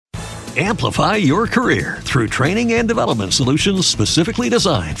Amplify your career through training and development solutions specifically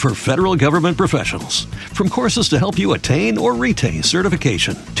designed for federal government professionals. From courses to help you attain or retain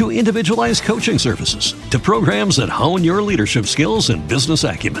certification, to individualized coaching services, to programs that hone your leadership skills and business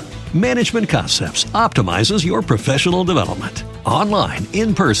acumen, Management Concepts optimizes your professional development. Online,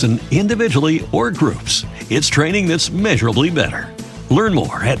 in person, individually, or groups, it's training that's measurably better. Learn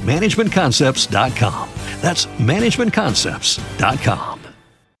more at managementconcepts.com. That's managementconcepts.com.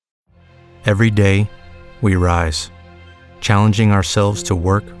 Every day, we rise, challenging ourselves to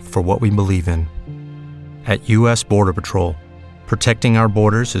work for what we believe in. At U.S. Border Patrol, protecting our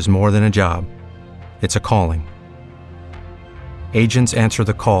borders is more than a job. It's a calling. Agents answer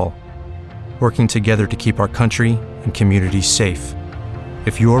the call, working together to keep our country and communities safe.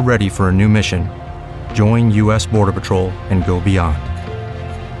 If you're ready for a new mission, join U.S. Border Patrol and go beyond.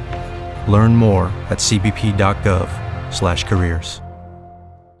 Learn more at cbp.gov/careers.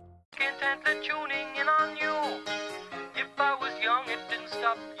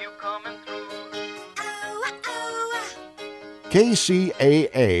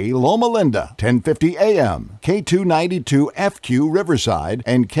 KCAA Loma Linda, 1050 AM, K292FQ Riverside,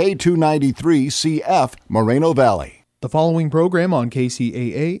 and K293CF Moreno Valley. The following program on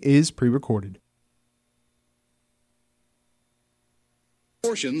KCAA is pre-recorded.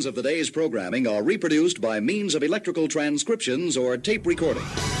 Portions of the day's programming are reproduced by means of electrical transcriptions or tape recording.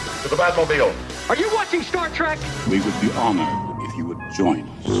 To the Batmobile. Are you watching Star Trek? We would be honored if you would join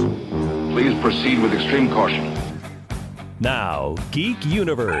us. Please proceed with extreme caution. Now, Geek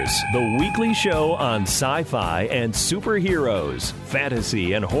Universe, the weekly show on sci-fi and superheroes,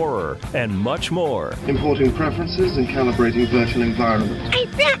 fantasy and horror, and much more. Importing preferences and calibrating virtual environments. I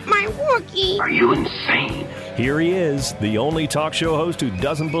bent my Wookiee. Are you insane? Here he is, the only talk show host who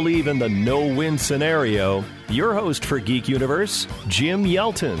doesn't believe in the no-win scenario. Your host for Geek Universe, Jim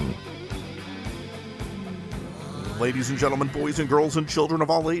Yelton. Ladies and gentlemen, boys and girls, and children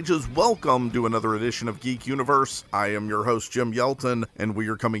of all ages, welcome to another edition of Geek Universe. I am your host, Jim Yelton, and we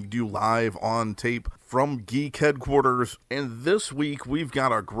are coming to you live on tape from Geek Headquarters. And this week, we've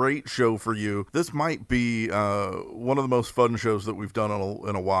got a great show for you. This might be one of the most fun shows that we've done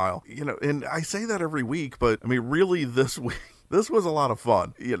in a while. You know, and I say that every week, but I mean, really, this week, this was a lot of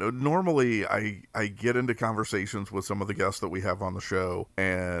fun. You know, normally I get into conversations with some of the guests that we have on the show,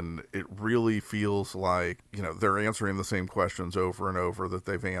 and it really feels like, you know, they're answering the same questions over and over that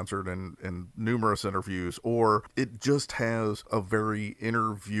they've answered in numerous interviews, or it just has a very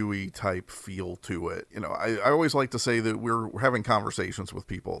interviewee type feel to it. You know, I always like to say that we're having conversations with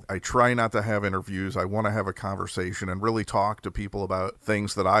people. I try not to have interviews. I want to have a conversation and really talk to people about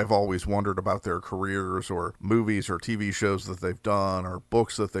things that I've always wondered about their careers, or movies or TV shows that they've done, or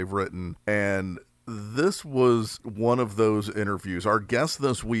books that they've written. And this was one of those interviews. Our guest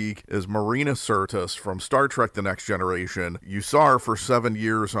this week is Marina Sirtis from Star Trek: The Next Generation. You saw her for 7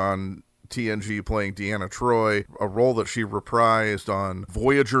 years on TNG playing Deanna Troi, a role that she reprised on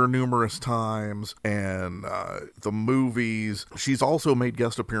Voyager numerous times, and the movies. She's also made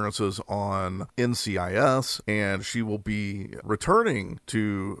guest appearances on NCIS, and she will be returning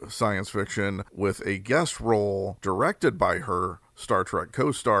to science fiction with a guest role directed by her Star Trek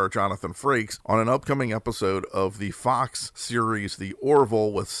co-star Jonathan Frakes on an upcoming episode of the Fox series The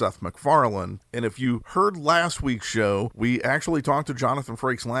Orville with Seth MacFarlane. And if you heard last week's show, we actually talked to Jonathan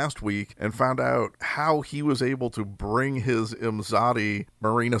Frakes last week and found out how he was able to bring his Imzadi,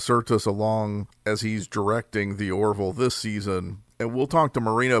 Marina Sirtis, along as he's directing The Orville this season. And we'll talk to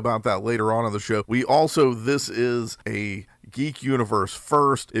Marina about that later on in the show. This is a Geek Universe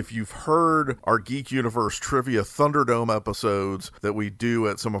first. If you've heard our Geek Universe Trivia Thunderdome episodes that we do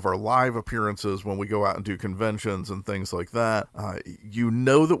at some of our live appearances when we go out and do conventions and things like that, you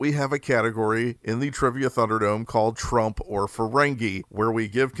know that we have a category in the Trivia Thunderdome called Trump or Ferengi, where we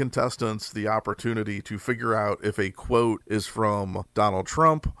give contestants the opportunity to figure out if a quote is from Donald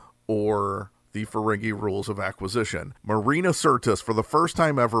Trump or the Ferengi Rules of Acquisition. Marina Sirtis, for the first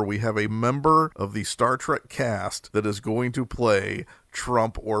time ever, we have a member of the Star Trek cast that is going to play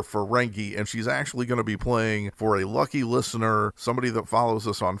Trump or Ferengi, and she's actually going to be playing for a lucky listener, somebody that follows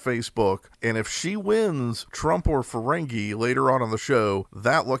us on Facebook. And if she wins Trump or Ferengi later on in the show,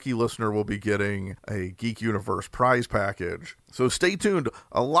 that lucky listener will be getting a Geek Universe prize package. So stay tuned.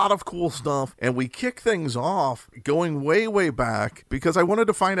 A lot of cool stuff. And we kick things off going way, way back because I wanted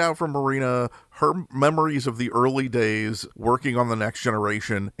to find out from Marina her memories of the early days working on The Next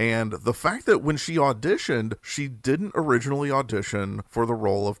Generation, and the fact that when she auditioned, she didn't originally audition for the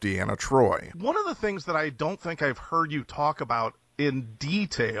role of Deanna Troi. One of the things that I don't think I've heard you talk about in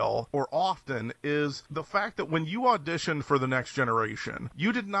detail or often is the fact that when you auditioned for The Next Generation,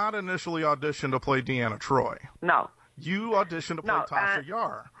 you did not initially audition to play Deanna Troi. No. You auditioned to play Tasha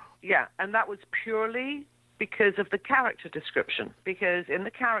Yar. Yeah, and that was purely because of the character description. Because in the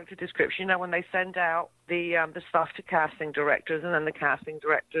character description, when they send out the stuff to casting directors, and then the casting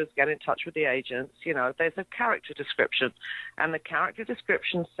directors get in touch with the agents, there's a character description. And the character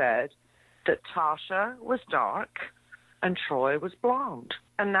description said that Tasha was dark and Troi was blonde.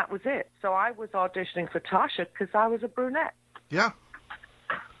 And that was it. So I was auditioning for Tasha because I was a brunette. Yeah.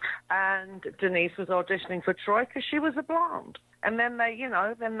 And Denise was auditioning for Troi because she was a blonde. And then they,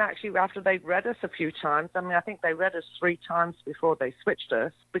 then actually after they'd read us a few times, I think they read us 3 times before they switched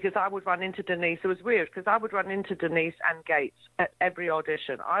us, because I would run into Denise. It was weird because I would run into Denise and Gates at every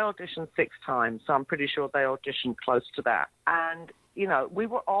audition. I auditioned 6 times, so I'm pretty sure they auditioned close to that. And, we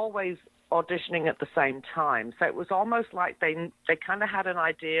were always auditioning at the same time. So it was almost like they kind of had an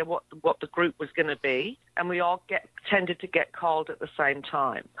idea what the group was going to be, and we all tended to get called at the same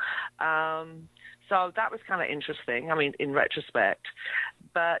time. So that was kind of interesting, in retrospect.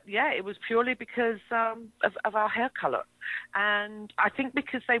 But, yeah, it was purely because of our hair color. And I think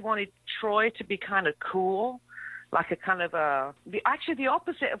because they wanted Troi to be kind of cool, like a kind of actually the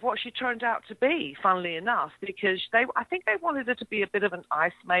opposite of what she turned out to be, funnily enough, because I think they wanted her to be a bit of an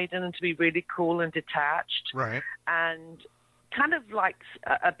ice maiden and to be really cool and detached. Right. And kind of like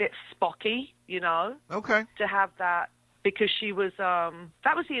a bit Spocky, Okay. To have that. Because she was,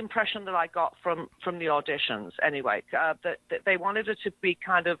 that was the impression that I got from the auditions anyway, that they wanted her to be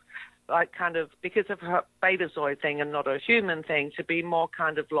kind of, because of her Betazoid thing and not a human thing, to be more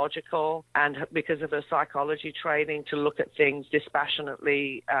kind of logical, and because of her psychology training, to look at things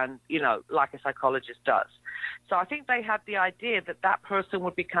dispassionately and, like a psychologist does. So I think they had the idea that person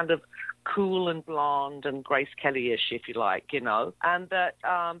would be kind of cool and blonde and Grace Kelly-ish, if you like, and that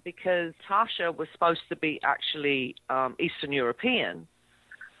because Tasha was supposed to be actually Eastern European,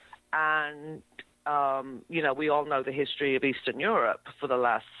 and, we all know the history of Eastern Europe for the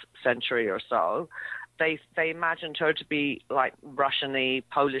last century or so. They imagined her to be like Russian-y,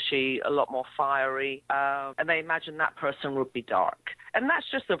 Polish-y, a lot more fiery, and they imagined that person would be dark. And that's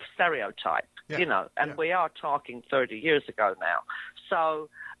just a stereotype, we are talking 30 years ago now. So,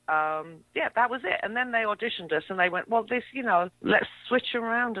 that was it. And then they auditioned us and they went, well, let's switch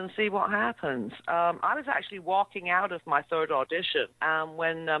around and see what happens. I was actually walking out of my 3rd audition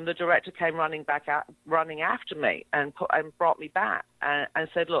when the director came running after me and brought me back and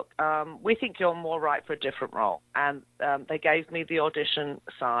said, look, we think you're more right for a different role. And they gave me the audition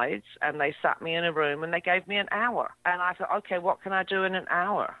sides and they sat me in a room and they gave me an hour. And I thought, okay, what can I do in an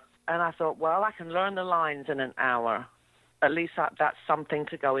hour? And I thought, well, I can learn the lines in an hour. At least that's something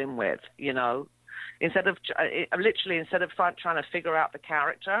to go in with, Instead of trying to figure out the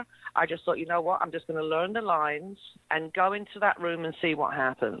character, I just thought, I'm just going to learn the lines and go into that room and see what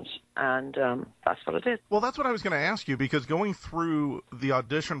happens. And that's what I did. Well, that's what I was going to ask you, because going through the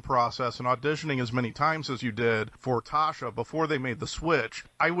audition process and auditioning as many times as you did for Tasha before they made the switch,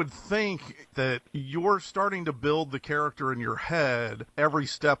 I would think that you're starting to build the character in your head every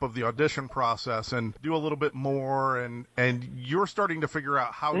step of the audition process and do a little bit more, and you're starting to figure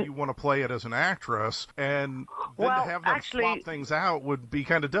out how you want to play it as an actress, and then to have them swap things out would be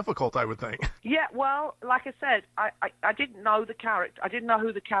kind of difficult, I would think. Yeah, well, like I said, I didn't know the character. I didn't know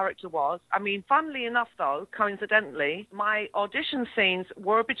who the character was. Funnily enough, though, coincidentally, my audition scenes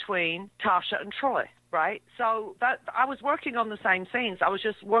were between Tasha and Troi, right? So that I was working on the same scenes. I was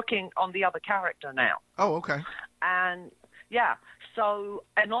just working on the other character now. Oh, okay. And, yeah. So,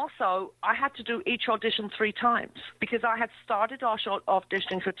 and also, I had to do each audition 3 times because I had started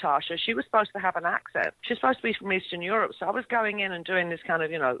auditioning for Tasha. She was supposed to have an accent. She's supposed to be from Eastern Europe. So I was going in and doing this kind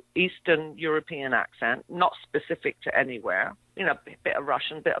of, Eastern European accent, not specific to anywhere. A bit of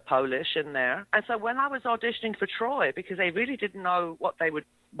Russian, bit of Polish in there. And so when I was auditioning for Troi, because they really didn't know what they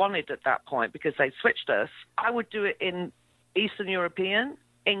wanted at that point because they switched us, I would do it in Eastern European,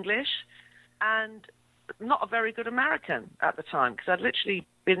 English, and not a very good American at the time because I'd literally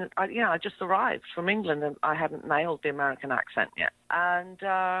been, I just arrived from England and I hadn't nailed the American accent yet. And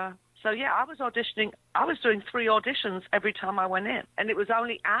so, yeah, I was auditioning. I was doing 3 auditions every time I went in. And it was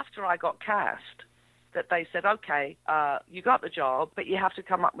only after I got cast that they said, okay, you got the job, but you have to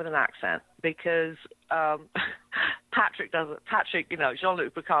come up with an accent because Patrick,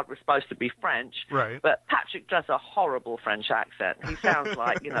 Jean-Luc Picard was supposed to be French, right? But Patrick does a horrible French accent. He sounds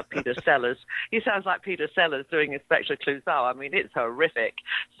like, Peter Sellers. He sounds like Peter Sellers doing Inspector Clouseau. It's horrific.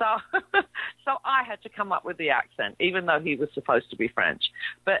 So I had to come up with the accent, even though he was supposed to be French.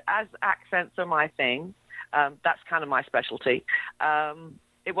 But as accents are my thing, That's kind of my specialty.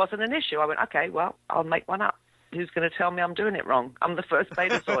 It wasn't an issue. I went, okay, well, I'll make one up. Who's going to tell me I'm doing it wrong? I'm the first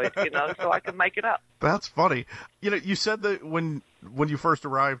Betazoid, so I can make it up. That's funny. You said that when you first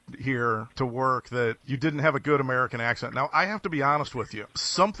arrived here to work that you didn't have a good American accent. Now, I have to be honest with you.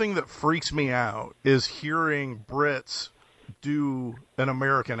 Something that freaks me out is hearing Brits do an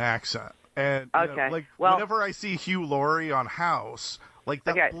American accent. And whenever I see Hugh Laurie on House,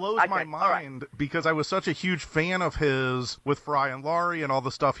 that blows my mind because I was such a huge fan of his with Fry and Laurie and all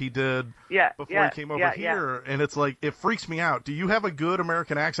the stuff he did before he came over here. And it's like, it freaks me out. Do you have a good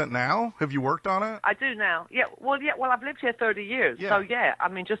American accent now? Have you worked on it? I do now. Well, I've lived here 30 years. Yeah. So I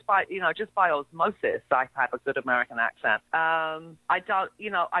mean, just by osmosis, I have a good American accent. I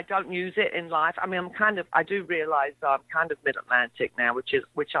don't use it in life. I mean, I do realize I'm kind of mid-Atlantic now,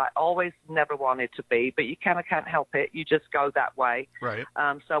 which I always never wanted to be, but you kind of can't help it. You just go that way. Right.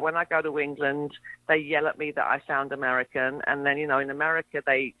 So when I go to England, they yell at me that I sound American, and then in America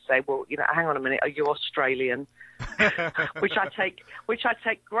they say, "Well, hang on a minute, are you Australian?" which I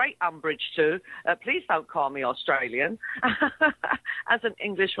take great umbrage to. Please don't call me Australian. As an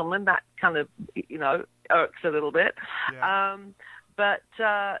Englishwoman, that kind of irks a little bit.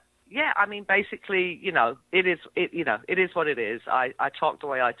 Yeah. I mean, basically, it is what it is. I talk the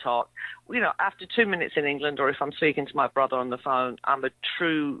way I talk. After 2 minutes in England, or if I'm speaking to my brother on the phone, I'm a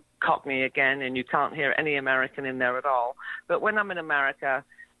true Cockney again, and you can't hear any American in there at all. But when I'm in America,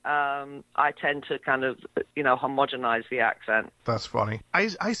 I tend to kind of, homogenize the accent. That's funny.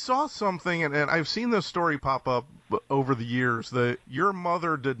 I saw something, and I've seen this story pop up over the years, that your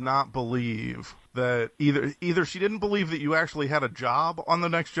mother did not believe that either she didn't believe that you actually had a job on The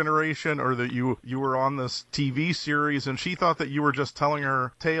Next Generation, or that you were on this TV series, and she thought that you were just telling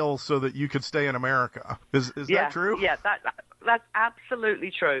her tales so that you could stay in America. Is that true? Yeah, that's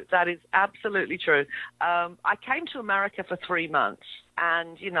absolutely true. That is absolutely true. I came to America for 3 months.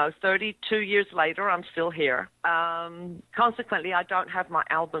 And, 32 years later, I'm still here. Consequently, I don't have my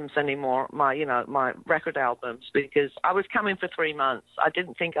albums anymore, my record albums, because I was coming for 3 months. I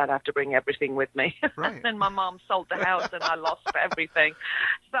didn't think I'd have to bring everything with me. Right. And then my mom sold the house and I lost everything.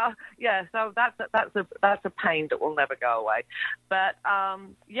 So that's a pain that will never go away. But,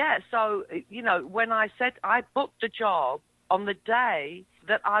 when I said I booked a job on the day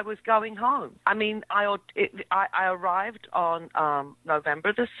that I was going home. I mean, I arrived on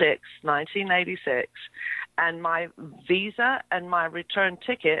November the 6th, 1986, and my visa and my return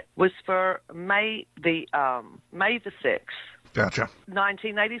ticket was for May the 6th. Gotcha.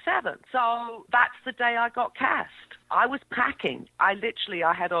 1987. So that's the day I got cast. I was packing. I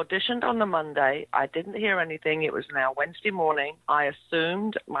had auditioned on the Monday. I didn't hear anything. It was now Wednesday morning. I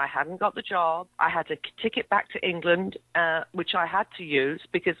assumed I hadn't got the job. I had a ticket back to England, which I had to use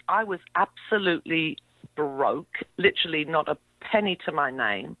because I was absolutely broke, literally not a penny to my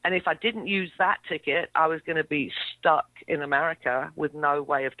name. And if I didn't use that ticket, I was going to be stuck in America with no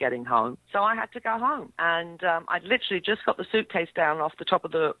way of getting home. So I had to go home. And I literally just got the suitcase down off the top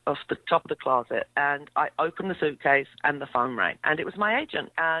of the closet, and I opened the suitcase and the phone rang. And it was my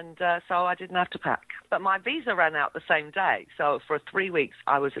agent. And so I didn't have to pack. But my visa ran out the same day. So for 3 weeks,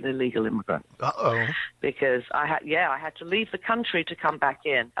 I was an illegal immigrant. Uh-oh. Because I had to leave the country to come back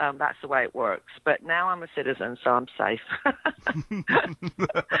in. That's the way it works. But now I'm a citizen, so I'm safe.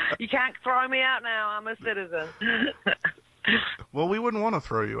 You can't throw me out now. I'm a citizen. Well, we wouldn't want to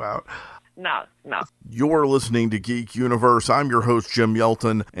throw you out. No. You're listening to Geek Universe. I'm your host, Jim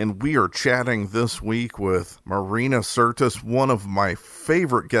Yelton, and we are chatting this week with Marina Sirtis, one of my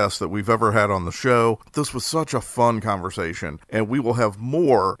favorite guests that we've ever had on the show. This was such a fun conversation, and we will have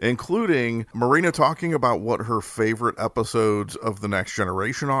more, including Marina talking about what her favorite episodes of The Next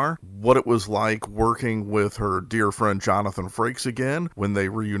Generation are, what it was like working with her dear friend Jonathan Frakes again when they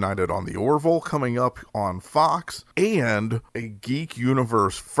reunited on the Orville, coming up on Fox, and a Geek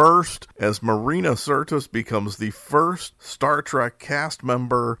Universe first, as Marina Sirtis becomes the first Star Trek cast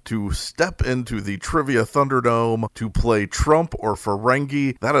member to step into the Trivia Thunderdome to play Trump or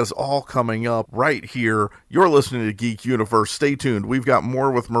Ferengi. That is all coming up right here. You're listening to Geek Universe. Stay tuned. We've got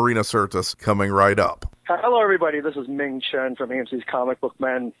more with Marina Sirtis coming right up. Hello, everybody. This is Ming Chen from AMC's Comic Book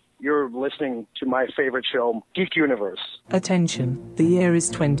Men. You're listening to my favorite show, Geek Universe. Attention, the year is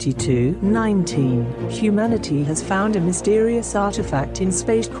 2219. Humanity has found a mysterious artifact in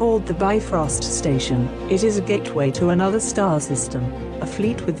space called the Bifrost Station. It is a gateway to another star system. A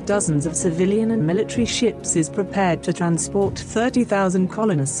fleet with dozens of civilian and military ships is prepared to transport 30,000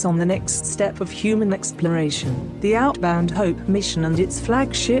 colonists on the next step of human exploration. The Outbound Hope mission and its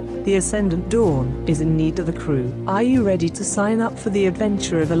flagship, the Ascendant Dawn, is in need of a crew. Are you ready to sign up for the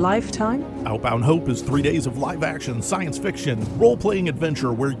adventure of a lifetime? Outbound Hope is 3 days of live-action, science fiction, role-playing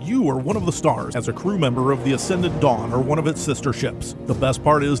adventure where you are one of the stars as a crew member of the Ascendant Dawn or one of its sister ships. The best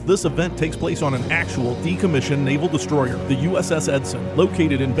part is this event takes place on an actual decommissioned naval destroyer, the USS Edson,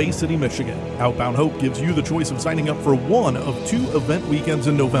 located in Bay City, Michigan. Outbound Hope gives you the choice of signing up for one of 2 event weekends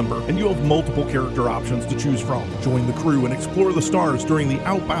in November, and you have multiple character options to choose from. Join the crew and explore the stars during the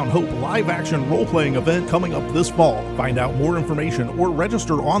Outbound Hope live-action role-playing event coming up this fall. Find out more information or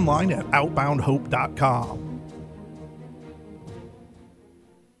register online at outboundhope.com.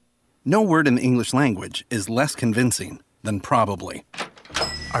 No word in the English language is less convincing than probably.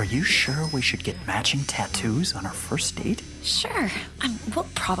 Are you sure we should get matching tattoos on our first date? Sure. We'll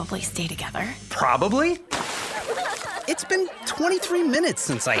probably stay together. Probably? It's been 23 minutes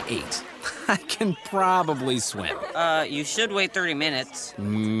since I ate. I can probably swim. You should wait 30 minutes.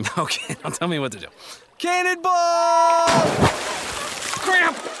 Okay, now tell me what to do. Cannonball!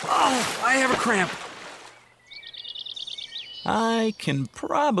 Cramp! Oh, I have a cramp. I can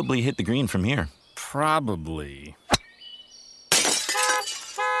probably hit the green from here. Probably.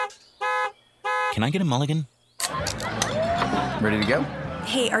 Can I get a mulligan? Ready to go?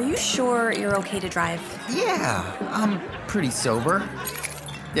 Hey, are you sure you're okay to drive? Yeah, I'm pretty sober.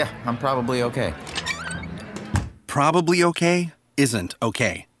 Yeah, I'm probably okay. Probably okay isn't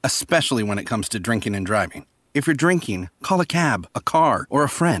okay, especially when it comes to drinking and driving. If you're drinking, call a cab, a car, or a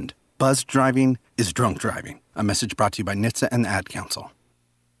friend. Buzzed driving is drunk driving. A message brought to you by NHTSA and the Ad Council.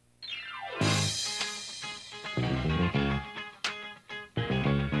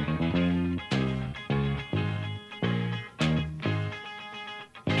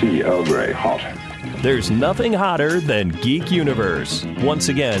 Tea Earl Grey hot. There's nothing hotter than Geek Universe. Once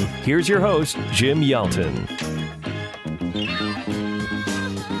again, here's your host, Jim Yelton.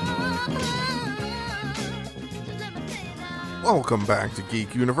 Welcome back to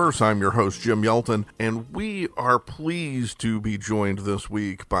Geek Universe. I'm your host, Jim Yelton, and we are pleased to be joined this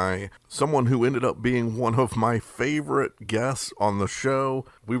week by someone who ended up being one of my favorite guests on the show.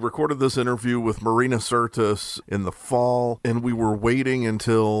 We recorded this interview with Marina Sirtis in the fall, and we were waiting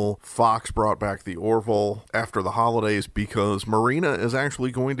until Fox brought back the Orville after the holidays because Marina is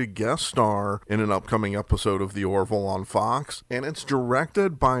actually going to guest star in an upcoming episode of the Orville on Fox, and it's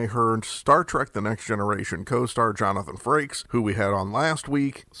directed by her Star Trek The Next Generation co-star Jonathan Frakes, who we had on last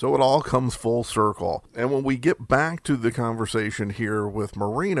week, so it all comes full circle. And when we get back to the conversation here with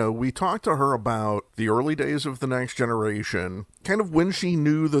Marina, we talked to her about the early days of The Next Generation, kind of when she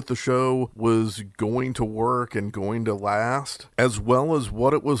knew that the show was going to work and going to last, as well as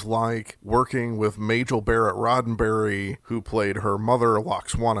what it was like working with Majel Barrett Roddenberry, who played her mother,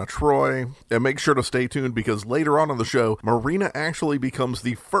 Loxwana Troy. And make sure to stay tuned because later on in the show, Marina actually becomes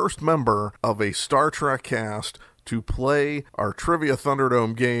the first member of a Star Trek cast to play our Trivia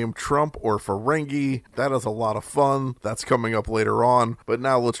Thunderdome game, Trump or Ferengi. That is a lot of fun. That's coming up later on. But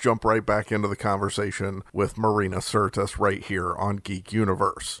now let's jump right back into the conversation with Marina Sirtis right here on Geek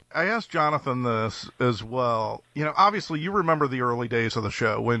Universe. I asked Jonathan this as well. You know, obviously you remember the early days of the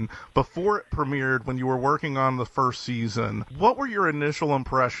show when before it premiered, when you were working on the first season. What were your initial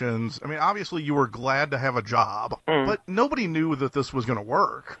impressions? I mean, obviously you were glad to have a job, but nobody knew that this was going to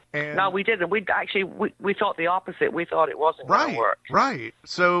work. And no, we didn't. We thought the opposite. We thought it wasn't going to work. Right.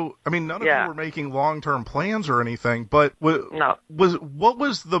 So, I mean, none of you were making long-term plans or anything, but what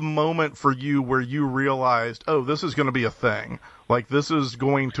was the moment for you where you realized, oh, this is going to be a thing? Like, this is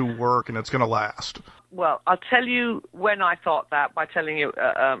going to work and it's going to last? Well, I'll tell you when I thought that by telling you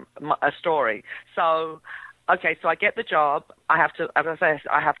a story. So I get the job. I have to, as I say,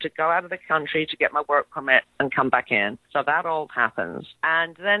 I have to go out of the country to get my work permit and come back in. So that all happens.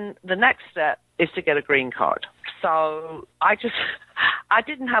 And then the next step is to get a green card. So I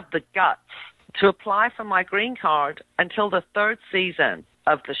didn't have the guts to apply for my green card until the third season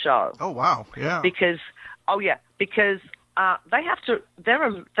of the show. Oh, wow. Yeah. Because they have to, there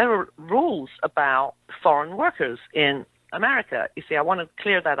are rules about foreign workers in America. You see, I want to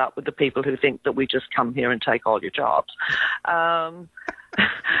clear that up with the people who think that we just come here and take all your jobs.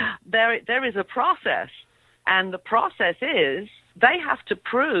 There is a process, and the process is they have to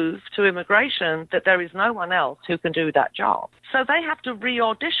prove to immigration that there is no one else who can do that job. So they have to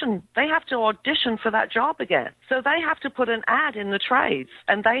re-audition. They have to audition for that job again. So they have to put an ad in the trades,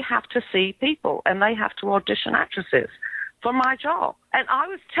 and they have to see people, and they have to audition actresses for my job. And I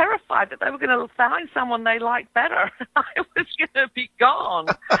was terrified that they were going to find someone they liked better. I was going to be gone.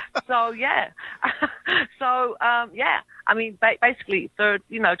 So, yeah. I mean, basically,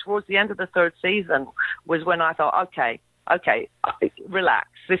 towards the end of the third season was when I thought, okay, relax.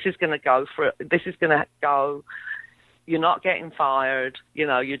 This is going to go you're not getting fired,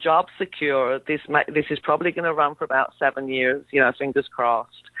 your job's secure. This is probably going to run for about 7 years, fingers crossed.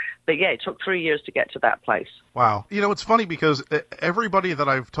 But yeah, it took 3 years to get to that place. Wow. It's funny because everybody that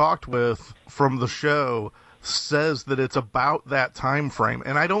I've talked with from the show says that it's about that time frame.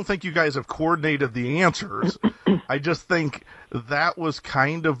 And I don't think you guys have coordinated the answers. I just think that was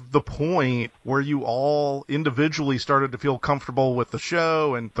kind of the point where you all individually started to feel comfortable with the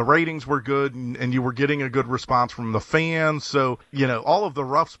show, and the ratings were good, and you were getting a good response from the fans. So, all of the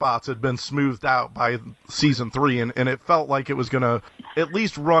rough spots had been smoothed out by season 3, and it felt like it was going to at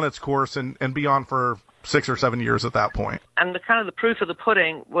least run its course and be on for 6 or 7 years at that point. And the proof of the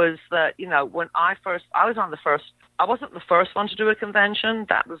pudding was that, when I wasn't the first one to do a convention.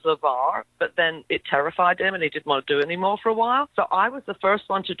 That was LeVar, but then it terrified him and he didn't want to do it anymore for a while. So I was the first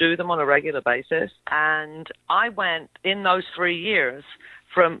one to do them on a regular basis. And I went in those 3 years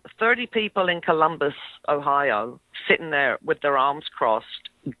from 30 people in Columbus, Ohio, sitting there with their arms crossed,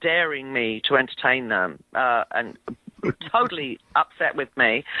 daring me to entertain them, and totally upset with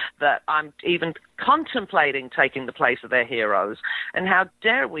me that I'm even contemplating taking the place of their heroes. And how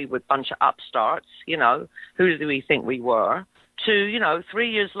dare we with a bunch of upstarts, who do we think we were? To, 3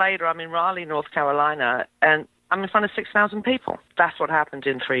 years later, I'm in Raleigh, North Carolina, and I'm in front of 6,000 people. That's what happened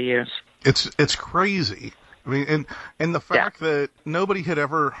in 3 years. It's crazy. I mean, and the fact that nobody had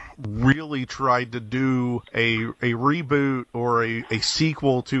ever really tried to do a reboot or a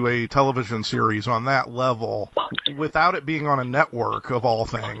sequel to a television series on that level without it being on a network of all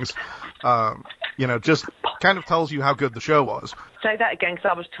things, just kind of tells you how good the show was. Say that again,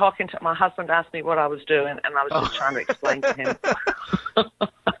 because I was talking to my husband, asked me what I was doing, and I was just trying to explain to him.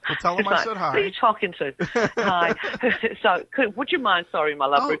 Well, tell him I said hi. Who are you talking to? Hi. So, would you mind, sorry, my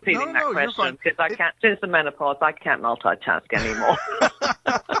love, repeating that question? Because I can't, since the menopause, I can't multitask anymore.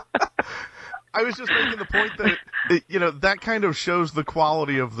 I was just making the point that, that kind of shows the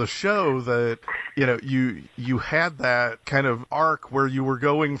quality of the show, that, you had that kind of arc where you were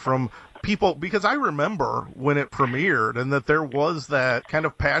going from people, because I remember when it premiered and that there was that kind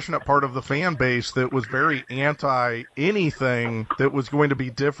of passionate part of the fan base that was very anti anything that was going to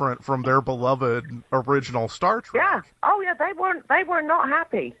be different from their beloved original Star Trek. Yeah. Oh yeah, they were not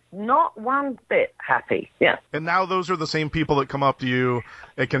happy. Not one bit happy. Yeah. And now those are the same people that come up to you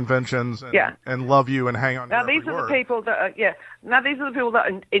at conventions and love you and hang on now to your these are the people that are, now these are the people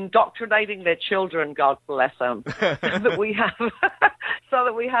that are indoctrinating their children, God bless them, that we have so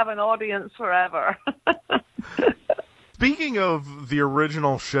that we have an audience forever. Speaking of the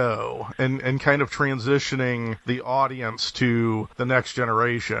original show and kind of transitioning the audience to the next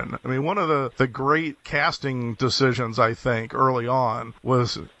generation, I mean, one of the great casting decisions, I think, early on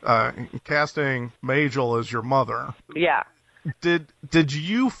was casting Majel as your mother. Yeah. Did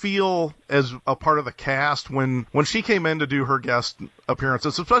you feel as a part of the cast when she came in to do her guest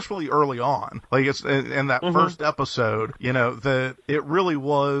appearances, especially early on, like it's in that first episode, that it really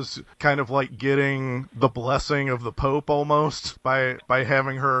was kind of like getting the blessing of the Pope almost by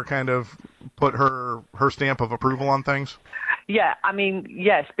having her kind of put her stamp of approval on things? Yeah, I mean,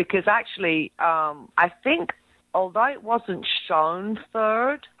 yes, because actually, I think, although it wasn't shown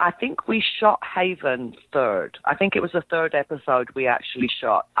third, I think we shot Haven third. I think it was the third episode we actually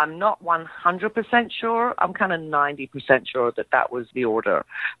shot. I'm not 100% sure. I'm kind of 90% sure that was the order.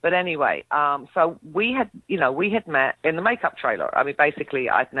 But anyway, so we had met in the makeup trailer. I mean, basically,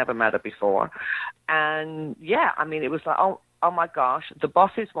 I'd never met her before. And yeah, I mean, it was like, oh my gosh, the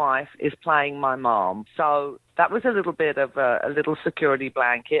boss's wife is playing my mom. So that was a little bit of a little security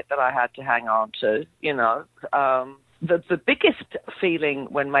blanket that I had to hang on to, The biggest feeling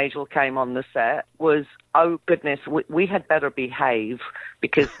when Majel came on the set was, oh goodness, we had better behave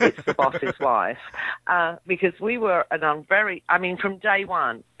because it's the boss's wife. Because we were from day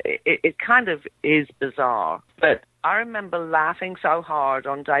one, it kind of is bizarre. But I remember laughing so hard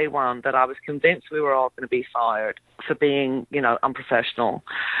on day one that I was convinced we were all going to be fired for being, unprofessional.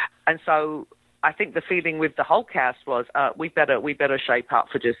 And so I think the feeling with the whole cast was, we better shape up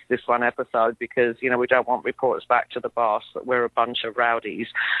for just this one episode because, we don't want reports back to the boss that we're a bunch of rowdies.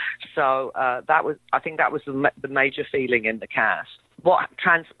 So I think that was the major feeling in the cast. What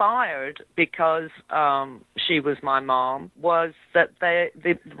transpired, because she was my mom, was that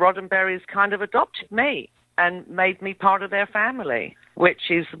the Roddenberrys kind of adopted me and made me part of their family, which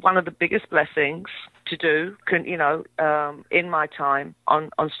is one of the biggest blessings to do, in my time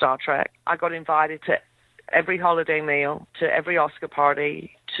on Star Trek. I got invited to every holiday meal, to every Oscar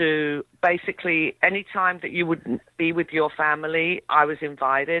party, to basically any time that you would be with your family, I was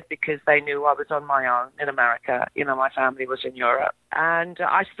invited because they knew I was on my own in America. You know, my family was in Europe. And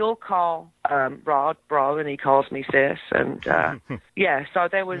I still call Rod bro, and he calls me sis. And yeah, so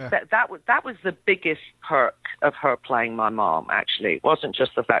there was that was the biggest perk of her playing my mom, actually. It wasn't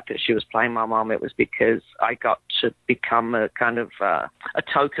just the fact that she was playing my mom, it was because I got to become a kind of a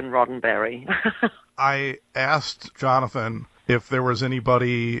token Roddenberry. I asked Jonathan if there was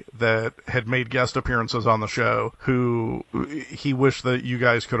anybody that had made guest appearances on the show who he wished that you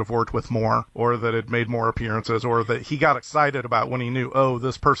guys could have worked with more, or that had made more appearances, or that he got excited about when he knew, oh,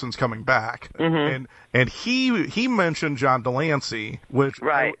 this person's coming back. Mm-hmm. And he mentioned John Delancey, which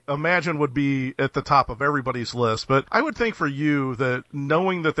I imagine would be at the top of everybody's list. But I would think for you that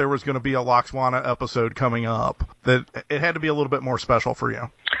knowing that there was going to be a Laxwana episode coming up, that it had to be a little bit more special for you.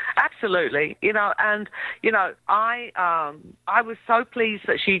 Absolutely. You know, and, you know, I was so pleased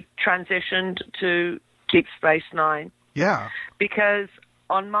that she transitioned to Deep Space Nine. Yeah. Because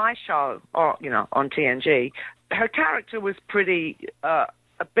on my show, or, you know, on TNG, her character was pretty, a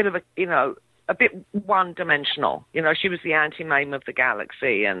bit of a, you know, a bit one-dimensional. You know, she was the anti-Mame of the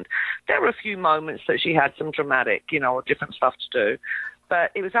galaxy, and there were a few moments that she had some dramatic, you know, different stuff to do.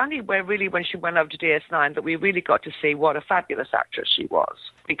 But it was only when she went over to DS9 that we really got to see what a fabulous actress she was,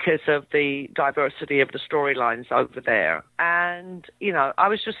 because of the diversity of the storylines over there. And, you know, I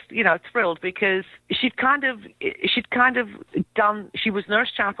was just, you know, thrilled because she'd kind of done, she was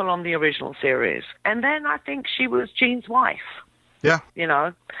Nurse Chapel on the original series. And then I think she was Gene's wife. Yeah. You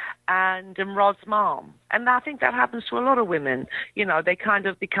know, and Rod's mom. And I think that happens to a lot of women. You know, they kind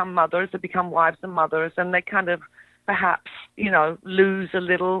of become mothers, they become wives and mothers, and they kind of perhaps, you know, lose a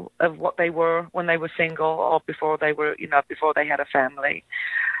little of what they were when they were single, or before they were, you know, before they had a family.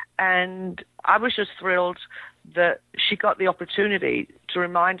 And I was just thrilled that she got the opportunity to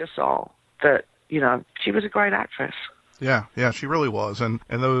remind us all that, you know, she was a great actress. Yeah, she really was. And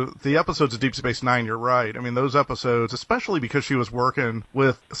the episodes of Deep Space Nine, you're right. I mean, those episodes, especially because she was working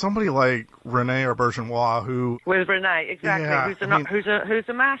with somebody like Rene Auberjonois, who... With Rene, exactly. Yeah, who's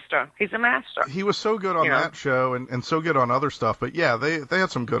a master. He's a master. He was so good on that show and so good on other stuff. But yeah, they had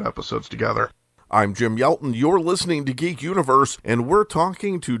some good episodes together. I'm Jim Yelton. You're listening to Geek Universe, and we're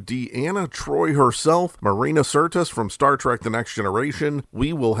talking to Deanna Troi herself, Marina Sirtis from Star Trek The Next Generation.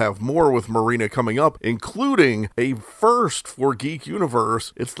 We will have more with Marina coming up, including a first for Geek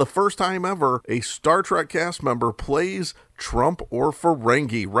Universe. It's the first time ever a Star Trek cast member plays Trump or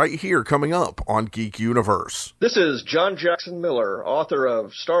Ferengi, right here coming up on Geek Universe. This is John Jackson Miller, author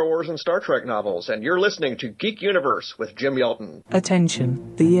of Star Wars and Star Trek novels, and you're listening to Geek Universe with Jim Yelton.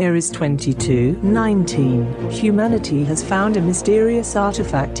 Attention, the year is 2219. Humanity has found a mysterious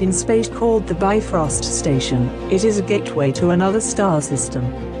artifact in space called the Bifrost Station. It is a gateway to another star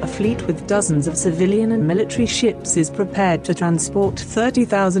system. A fleet with dozens of civilian and military ships is prepared to transport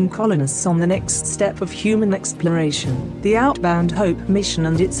 30,000 colonists on the next step of human exploration. The Outbound Hope mission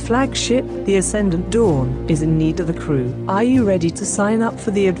and its flagship, the Ascendant Dawn, is in need of a crew. Are you ready to sign up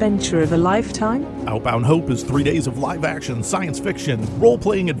for the adventure of a lifetime? Outbound Hope is 3 days of live-action, science fiction,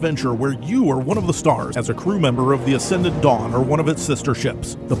 role-playing adventure where you are one of the stars as a crew member of the Ascendant Dawn or one of its sister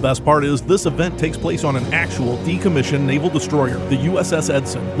ships. The best part is this event takes place on an actual decommissioned naval destroyer, the USS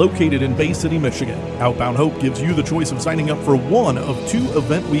Edson, located in Bay City, Michigan. Outbound Hope gives you the choice of signing up for one of 2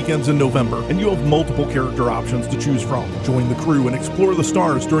 event weekends in November, and you have multiple character options to choose from. Join the crew and explore the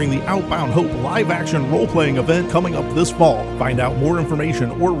stars during the Outbound Hope live-action role-playing event coming up this fall. Find out more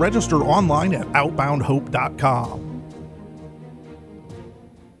information or register online at outboundhope.com.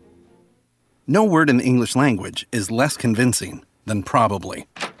 No word in the English language is less convincing than probably.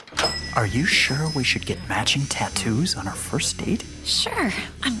 Are you sure we should get matching tattoos on our first date? Sure.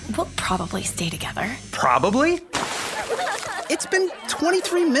 We'll probably stay together. Probably? It's been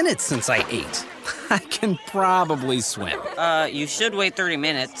 23 minutes since I ate. I can probably swim. You should wait 30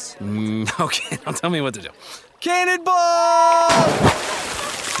 minutes. Okay, now tell me what to do. Cannonball!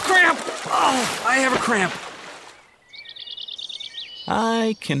 Cramp! Oh, I have a cramp.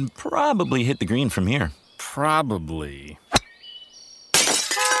 I can probably hit the green from here. Probably.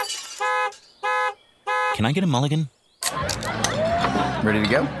 Can I get a mulligan? Ready to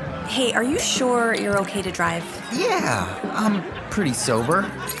go? Hey, are you sure you're okay to drive? Yeah, I'm pretty sober.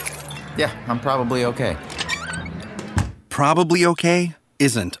 Yeah, I'm probably okay. Probably okay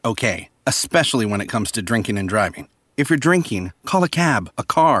isn't okay, especially when it comes to drinking and driving. If you're drinking, call a cab, a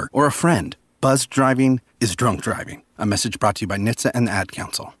car, or a friend. Buzzed driving is drunk driving. A message brought to you by NHTSA and the Ad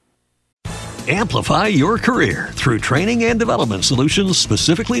Council. Amplify your career through training and development solutions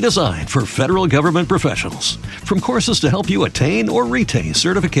specifically designed for federal government professionals. From courses to help you attain or retain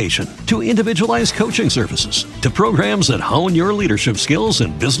certification, to individualized coaching services, to programs that hone your leadership skills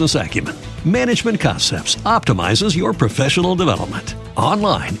and business acumen, Management Concepts optimizes your professional development.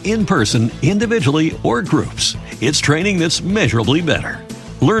 Online, in person, individually, or groups, it's training that's measurably better.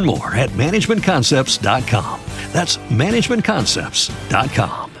 Learn more at managementconcepts.com. That's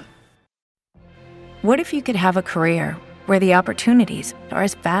managementconcepts.com. What if you could have a career where the opportunities are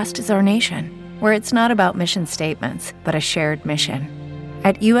as vast as our nation, where it's not about mission statements, but a shared mission?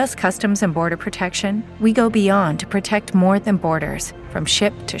 At U.S. Customs and Border Protection, we go beyond to protect more than borders. From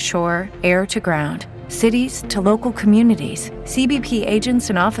ship to shore, air to ground, cities to local communities, CBP agents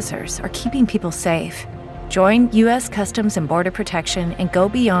and officers are keeping people safe. Join U.S. Customs and Border Protection and go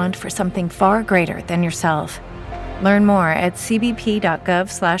beyond for something far greater than yourself. Learn more at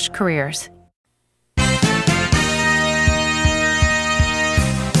cbp.gov/careers.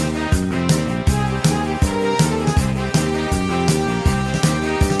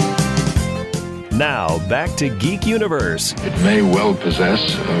 Now, back to Geek Universe. It may well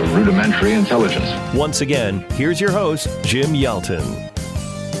possess a rudimentary intelligence. Once again, here's your host, Jim Yelton.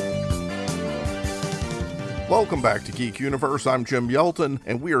 Welcome back to Geek Universe. I'm Jim Yelton,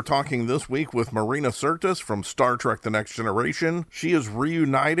 and we are talking this week with Marina Sirtis from Star Trek The Next Generation. She is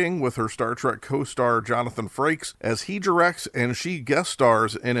reuniting with her Star Trek co-star Jonathan Frakes as he directs and she guest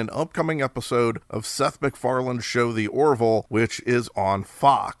stars in an upcoming episode of Seth MacFarlane's show The Orville, which is on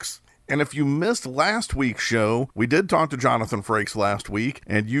Fox. And if you missed last week's show, we did talk to Jonathan Frakes last week,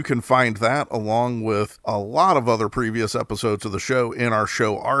 and you can find that along with a lot of other previous episodes of the show in our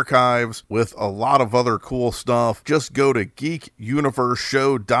show archives with a lot of other cool stuff. Just go to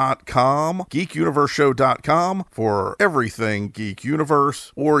geekuniverseshow.com, geekuniverseshow.com for everything Geek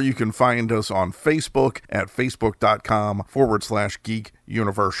Universe, or you can find us on Facebook at facebook.com/Geek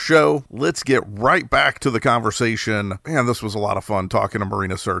Universe Show. Let's get right back to the conversation. Man, this was a lot of fun talking to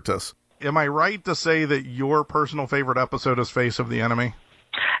Marina Sirtis. Am I right to say that your personal favorite episode is Face of the Enemy?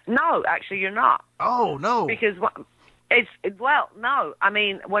 No, actually, you're not. Oh, no. Because no. I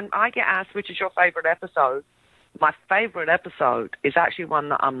mean, when I get asked which is your favorite episode, my favorite episode is actually one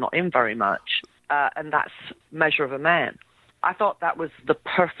that I'm not in very much, and that's Measure of a Man. I thought that was the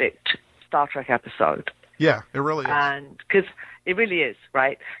perfect Star Trek episode. Yeah, it really is. And because it really is,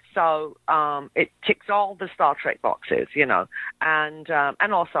 right? So it ticks all the Star Trek boxes, you know, and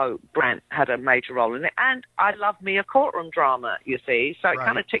also Brent had a major role in it. And I love me a courtroom drama, you see, so it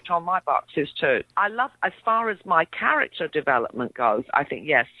kind of ticked all my boxes too. I love, as far as my character development goes, I think,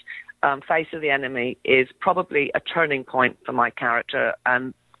 yes, Face of the Enemy is probably a turning point for my character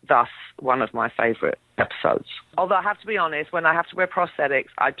and thus one of my favorite episodes. Although I have to be honest, when I have to wear prosthetics,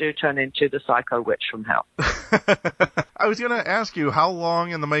 I do turn into the psycho witch from hell. I was going to ask you, how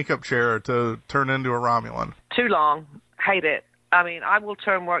long in the makeup chair to turn into a Romulan? Too long. Hate it. I mean, I will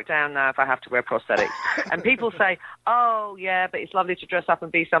turn work down now if I have to wear prosthetics. And people say, oh, yeah, but it's lovely to dress up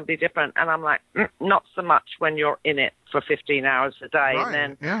and be somebody different. And I'm like, not so much when you're in it for 15 hours a day. Right,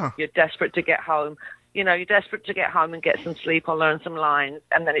 and then you're desperate to get home. You know, you're desperate to get home and get some sleep or learn some lines,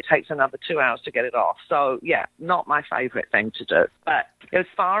 and then it takes another 2 hours to get it off. So, yeah, not my favorite thing to do. But as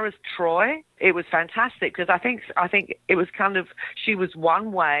far as Troy, it was fantastic because I think it was kind of, she was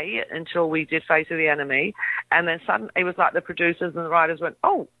one way until we did Face of the Enemy, and then suddenly it was like the producers and the writers went,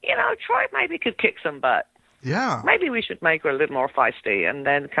 oh, you know, Troy maybe could kick some butt. Yeah. Maybe we should make her a little more feisty, and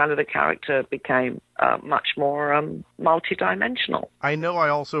then kind of the character became much more multi-dimensional. I know I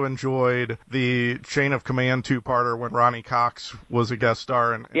also enjoyed the Chain of Command two-parter when Ronnie Cox was a guest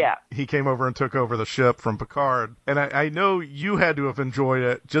star, and he came over and took over the ship from Picard. And I know you had to have enjoyed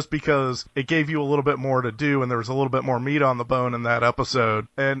it just because it gave you a little bit more to do, and there was a little bit more meat on the bone in that episode.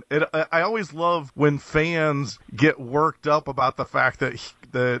 And I always love when fans get worked up about the fact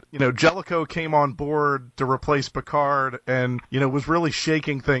that you know, Jellicoe came on board to replace Picard and, you know, was really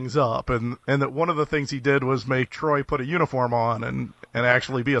shaking things up. And that one of the things he did was make Troy put a uniform on and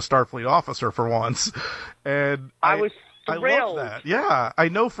actually be a Starfleet officer for once. And I was thrilled. I loved that. Yeah. I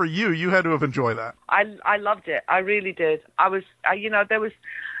know for you had to have enjoyed that. I loved it. I really did. I was, you know, there was,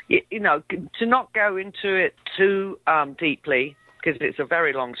 you know, to not go into it too deeply, because it's a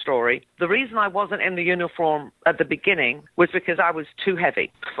very long story. The reason I wasn't in the uniform at the beginning was because I was too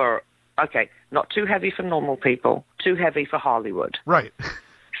heavy not too heavy for normal people, too heavy for Hollywood. Right.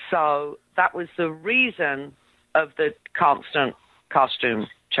 So that was the reason of the constant costume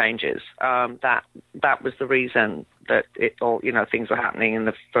changes. That was the reason that it all, you know, things were happening in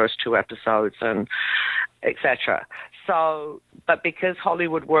the first two episodes and etc. So, but because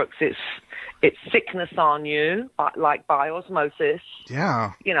Hollywood works its sickness on you, like by osmosis.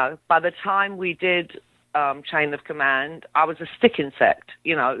 Yeah. You know, by the time we did Chain of Command, I was a stick insect,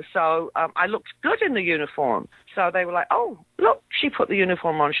 you know, so I looked good in the uniform. So they were like, oh, look, she put the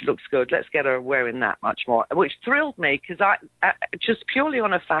uniform on, she looks good, let's get her wearing that much more, which thrilled me because I just purely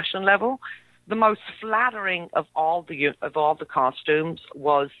on a fashion level, the most flattering of all the costumes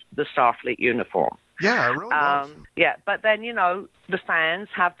was the Starfleet uniform. Yeah, it really was. Yeah, but then, you know, the fans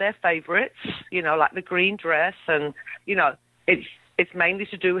have their favorites, you know, like the green dress, and, you know, it's mainly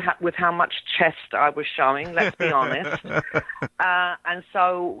to do with how much chest I was showing, let's be honest. And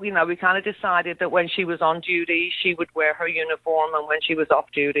so, you know, we kind of decided that when she was on duty, she would wear her uniform, and when she was off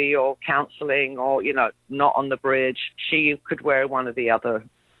duty or counseling or, you know, not on the bridge, she could wear one of the other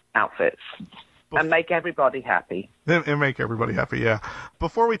outfits. And make everybody happy. And make everybody happy, yeah.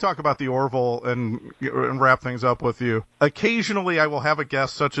 Before we talk about the Orville and wrap things up with you, occasionally I will have a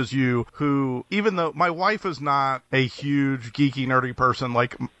guest such as you who, even though my wife is not a huge geeky, nerdy person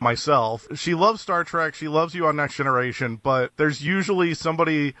like myself, she loves Star Trek, she loves you on Next Generation, but there's usually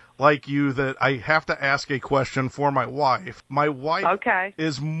somebody like you that I have to ask a question for my wife. My wife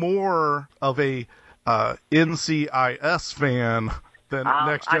is more of a NCIS fan than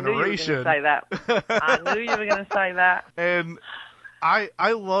Next Generation. I knew you were going to say that. I knew you were going to say that. And I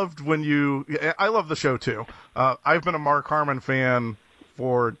loved I love the show too. I've been a Mark Harmon fan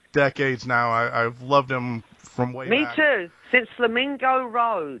for decades now. I've loved him from way back. Me too, since Flamingo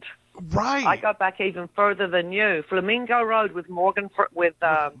Road. Right. I go back even further than you. Flamingo Road with Morgan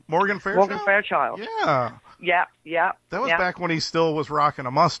Fairchild. Morgan Fairchild. Yeah. Yeah. That was back when he still was rocking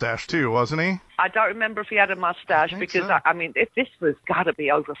a mustache too, wasn't he? I don't remember if he had a mustache because so. I mean, if this was got to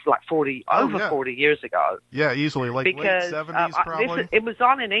be over like 40 years ago. Yeah, easily late 70s probably. It was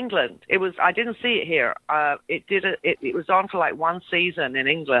on in England. I didn't see it here. It was on for like one season in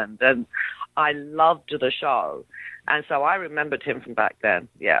England, and I loved the show. And so I remembered him from back then,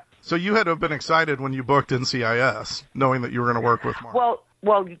 yeah. So you had to have been excited when you booked NCIS, knowing that you were going to work with Mark.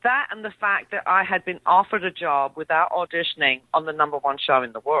 Well, that and the fact that I had been offered a job without auditioning on the #1 show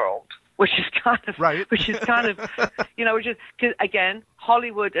in the world, which is kind of, you know, cause, again,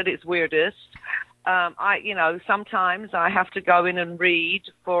 Hollywood at its weirdest. Sometimes I have to go in and read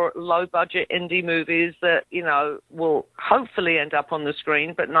for low-budget indie movies that, you know, will hopefully end up on the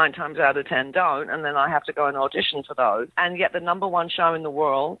screen, but 9 times out of 10 don't, and then I have to go and audition for those. And yet the #1 show in the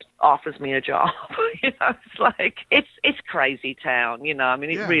world offers me a job. You know, it's like, it's crazy town, you know. I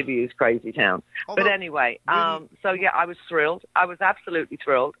mean, it really is crazy town. But anyway, I was thrilled. I was absolutely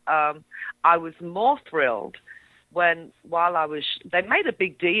thrilled. I was more thrilled they made a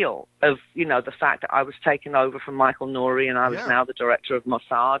big deal of, you know, the fact that I was taken over from Michael Nouri and I was now the director of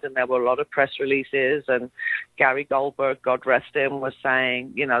Mossad, and there were a lot of press releases, and Gary Goldberg, God rest him, was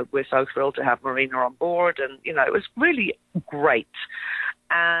saying, you know, we're so thrilled to have Marina on board, and, you know, it was really great.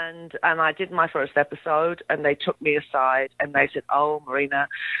 And I did my first episode, and they took me aside and they said, oh, Marina,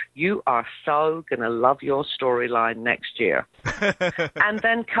 you are so going to love your storyline next year. And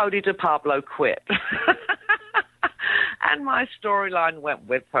then Cody DePablo quit. And my storyline went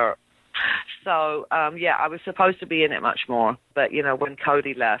with her. So, I was supposed to be in it much more. But, you know, when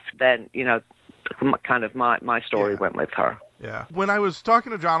Cody left, then, you know, kind of my story went with her. Yeah. When I was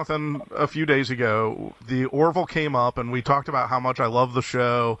talking to Jonathan a few days ago, the Orville came up, and we talked about how much I love the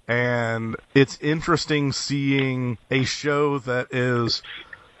show. And it's interesting seeing a show that is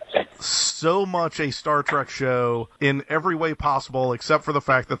so much a Star Trek show in every way possible, except for the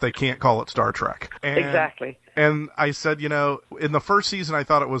fact that they can't call it Star Trek. Exactly. And I said, you know, in the first season, I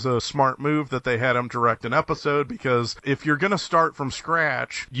thought it was a smart move that they had him direct an episode, because if you're going to start from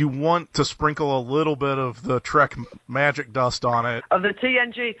scratch, you want to sprinkle a little bit of the Trek magic dust on it. Of the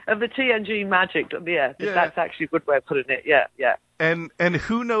TNG magic, that's actually a good way of putting it, yeah. And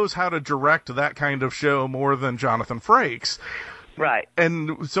who knows how to direct that kind of show more than Jonathan Frakes? Right.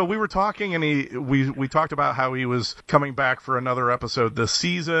 And so we were talking, and we talked about how he was coming back for another episode this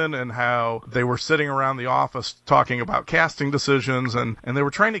season, and how they were sitting around the office talking about casting decisions, and they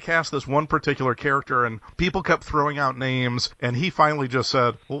were trying to cast this one particular character, and people kept throwing out names, and he finally just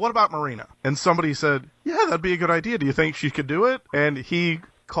said, well, what about Marina? And somebody said, yeah, that'd be a good idea. Do you think she could do it? And he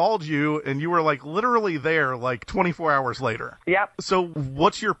called you, and you were like literally there like 24 hours later. Yep. So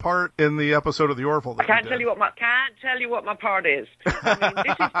what's your part in the episode of the Orville? I can't tell you what my part is. I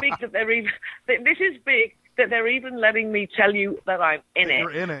mean, this is big that they're even letting me tell you that I'm in it.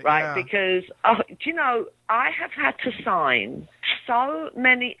 You're in it, right? yeah. Because do you know, I have had to sign so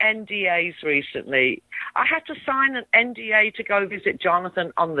many NDAs recently. I had to sign an NDA to go visit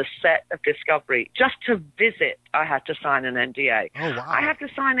Jonathan on the set of Discovery. Just to visit, I had to sign an NDA. Oh, wow. I have to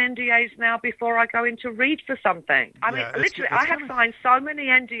sign NDAs now before I go in to read for something. I mean, literally, I have signed so many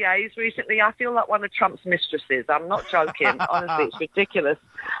NDAs recently, I feel like one of Trump's mistresses. I'm not joking. Honestly, it's ridiculous.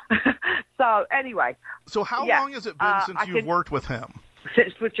 So, anyway. So how long has it been since you've worked with him?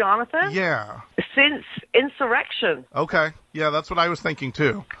 Since with Jonathan? Yeah. Since Insurrection. Okay. Yeah, that's what I was thinking,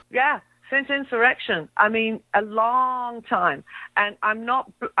 too. Yeah. Since Insurrection. I mean, a long time. And I'm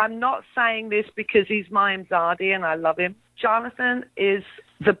not saying this because he's my Imzadi and I love him. Jonathan is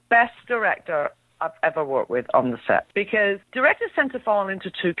the best director I've ever worked with on the set, because directors tend to fall into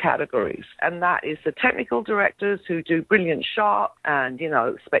two categories, and that is the technical directors who do brilliant shots and,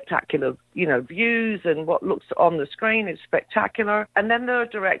 spectacular, views, and what looks on the screen is spectacular. And then there are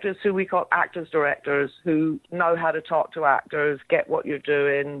directors who we call actors directors, who know how to talk to actors, get what you're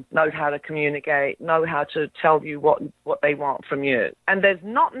doing, know how to communicate, know how to tell you what they want from you. And there's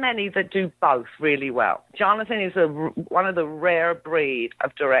not many that do both really well. Jonathan is one of the rare breed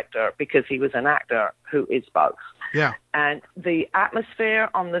of director, because he was an actor who is both. Yeah. And the atmosphere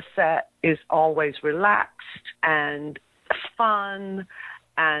on the set is always relaxed and fun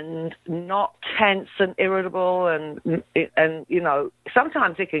and not tense and irritable, and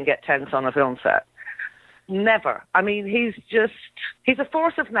sometimes it can get tense on a film set. Never. I mean, he's a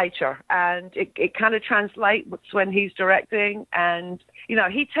force of nature, and it kind of translates when he's directing. And,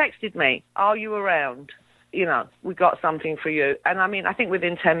 he texted me, "Are you around? We got something for you." And I mean, I think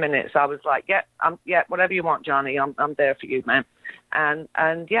within 10 minutes, I was like, yeah, whatever you want, Johnny, I'm there for you, man. And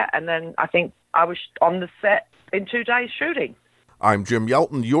then I think I was on the set in 2 days shooting. I'm Jim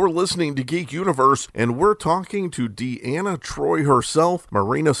Yelton. You're listening to Geek Universe, and we're talking to Deanna Troi herself,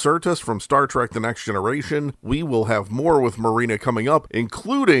 Marina Sirtis from Star Trek The Next Generation. We will have more with Marina coming up,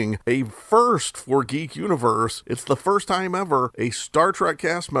 including a first for Geek Universe. It's the first time ever a Star Trek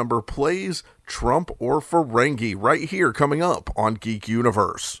cast member plays Trump or Ferengi, right here coming up on Geek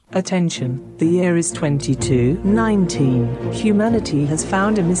Universe. Attention, the year is 2219. Humanity has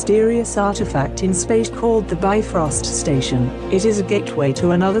found a mysterious artifact in space called the Bifrost Station. It is a gateway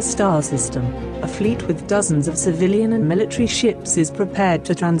to another star system. A fleet with dozens of civilian and military ships is prepared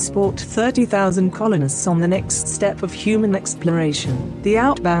to transport 30,000 colonists on the next step of human exploration. The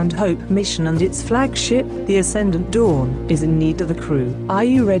Outbound Hope mission and its flagship, the Ascendant Dawn, is in need of a crew. Are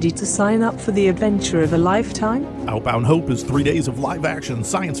you ready to sign up for the adventure of a lifetime? Outbound Hope is 3 days of live-action,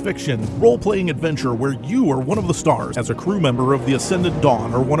 science fiction, role-playing adventure where you are one of the stars as a crew member of the Ascendant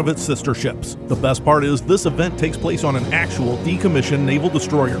Dawn or one of its sister ships. The best part is this event takes place on an actual decommissioned naval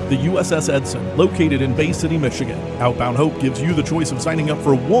destroyer, the USS Edson, located in Bay City, Michigan. Outbound Hope gives you the choice of signing up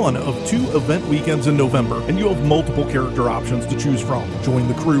for one of 2 event weekends in November, and you have multiple character options to choose from. Join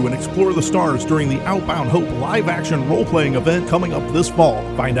the crew and explore the stars during the Outbound Hope live-action role-playing event coming up this fall.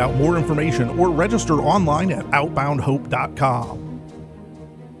 Find out more information or register online at outboundhope.com.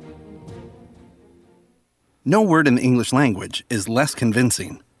 No word in the English language is less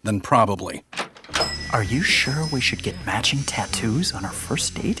convincing than probably. Are you sure we should get matching tattoos on our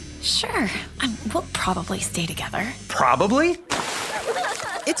first date? Sure. We'll probably stay together. Probably?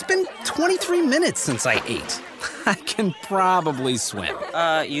 It's been 23 minutes since I ate. I can probably swim.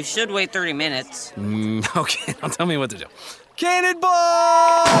 You should wait 30 minutes. Okay, now tell me what to do.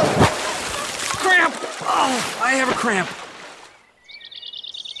 Cannonball! Cramp! Oh, I have a cramp.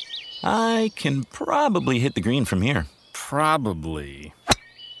 I can probably hit the green from here. Probably.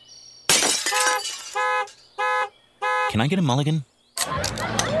 Can I get a mulligan?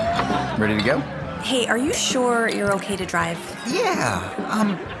 Ready to go? Hey, are you sure you're okay to drive? Yeah,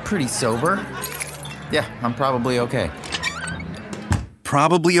 I'm pretty sober. Yeah, I'm probably okay.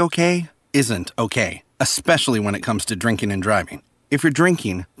 Probably okay isn't okay, especially when it comes to drinking and driving. If you're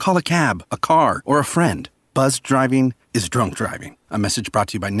drinking, call a cab, a car, or a friend. Buzzed driving is drunk driving. A message brought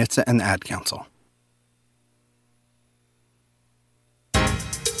to you by NHTSA and the Ad Council.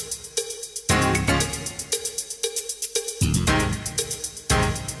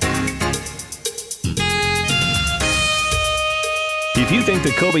 If you think the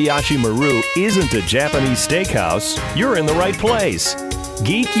Kobayashi Maru isn't a Japanese steakhouse, you're in the right place.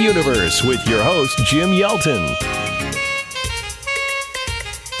 Geek Universe with your host, Jim Yelton.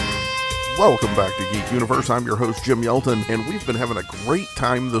 Welcome back to Geek Universe. I'm your host, Jim Yelton, and we've been having a great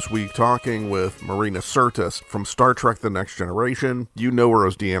time this week talking with Marina Sirtis from Star Trek The Next Generation. You know her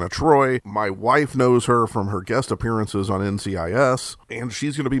as Deanna Troi. My wife knows her from her guest appearances on NCIS, and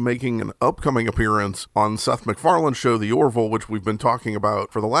she's going to be making an upcoming appearance on Seth MacFarlane's show, The Orville, which we've been talking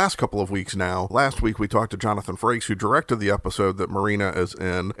about for the last couple of weeks now. Last week, we talked to Jonathan Frakes, who directed the episode that Marina is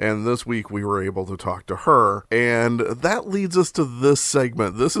in, and this week, we were able to talk to her, and that leads us to this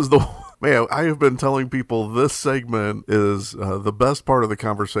segment. This is the... Man, I have been telling people this segment is the best part of the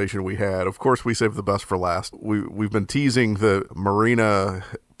conversation we had. Of course, we saved the best for last. We've been teasing that Marina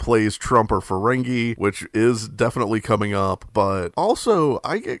plays Trumper Ferengi, which is definitely coming up. But also,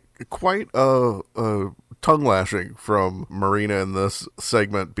 I get quite a tongue lashing from Marina in this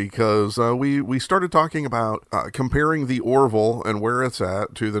segment because we started talking about comparing the Orville and where it's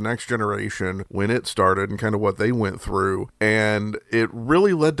at to The Next Generation when it started and kind of what they went through, and it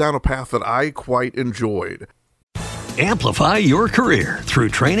really led down a path that I quite enjoyed. Amplify your career through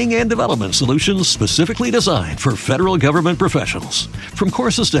training and development solutions specifically designed for federal government professionals. From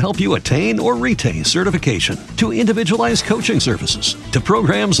courses to help you attain or retain certification, to individualized coaching services, to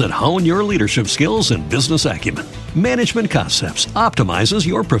programs that hone your leadership skills and business acumen, Management Concepts optimizes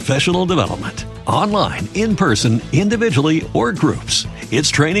your professional development. Online, in person, individually, or groups, it's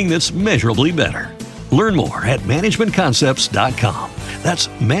training that's measurably better. Learn more at managementconcepts.com. That's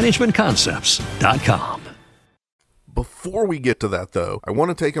managementconcepts.com. Before we get to that, though, I want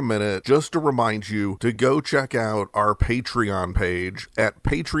to take a minute just to remind you to go check out our Patreon page at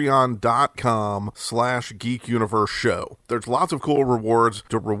patreon.com/geekuniverseshow. There's lots of cool rewards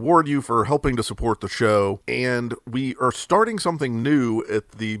to reward you for helping to support the show, and we are starting something new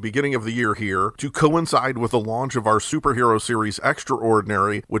at the beginning of the year here to coincide with the launch of our superhero series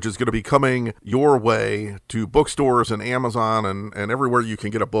Extraordinary, which is going to be coming your way to bookstores and Amazon and everywhere you can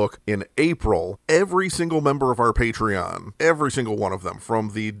get a book in April. Every single member of our Patreon, every single one of them,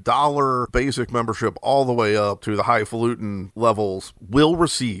 from the $1 basic membership all the way up to the highfalutin levels, will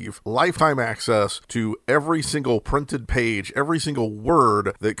receive lifetime access to every single printed page, every single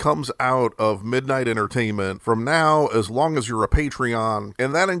word that comes out of Midnight Entertainment from now, as long as you're a Patreon,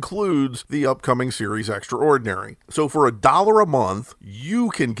 and that includes the upcoming series Extraordinary. So for $1 a month,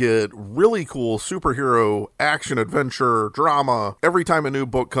 you can get really cool superhero action, adventure, drama. Every time a new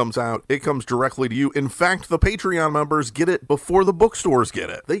book comes out, it comes directly to you. In fact, the Patreon members get it before the bookstores get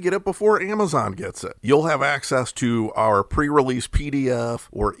it. They get it before Amazon gets it. You'll have access to our pre-release PDF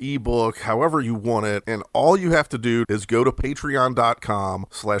or ebook, however you want it, and all you have to do is go to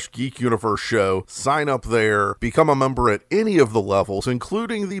patreon.com/geekuniverseshow, sign up there, become a member at any of the levels,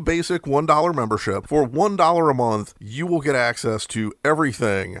 including the basic $1 membership. For $1 a month, you will get access to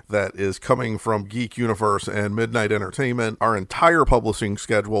everything that is coming from Geek Universe and Midnight Entertainment. Our entire publishing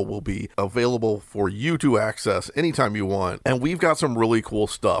schedule will be available for you to access anytime you want, and we've got some really cool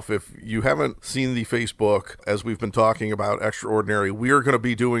stuff. If you haven't seen the Facebook, as we've been talking about Extraordinary, we are going to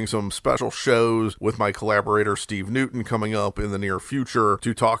be doing some special shows with my collaborator Steve Newton coming up in the near future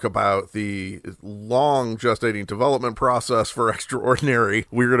to talk about the long gestating development process for Extraordinary.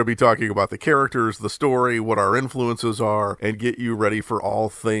 We're going to be talking about the characters, the story, what our influences are, and get you ready for all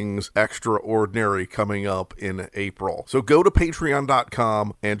things Extraordinary coming up in April. So go to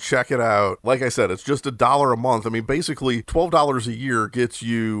patreon.com and check it out. Like I said, it's just $1 a month. I mean, basically $12 a year gets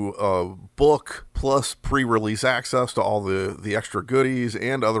you a book plus pre-release access to all the extra goodies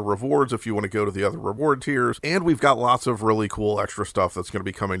and other rewards if you want to go to the other reward tiers. And we've got lots of really cool extra stuff that's going to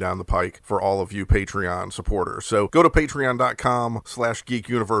be coming down the pike for all of you Patreon supporters. So go to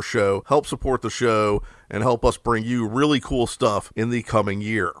patreon.com/geekuniverseshow, help support the show, and help us bring you really cool stuff in the coming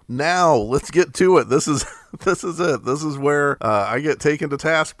year. Now, let's get to it. This is it. This is where I get taken to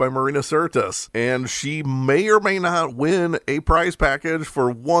task by Marina Sirtis, and she may or may not win a prize package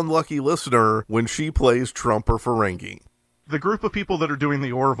for one lucky listener when she plays Trumper Ferengi. The group of people that are doing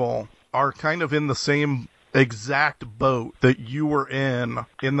the Orville are kind of in the same exact boat that you were in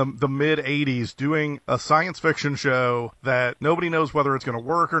the mid 80s, doing a science fiction show that nobody knows whether it's going to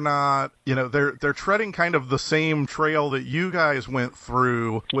work or not. You know, they're treading kind of the same trail that you guys went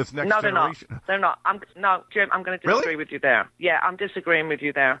through with Next Generation. They're not. Jim, I'm going to disagree with you there. Yeah, I'm disagreeing with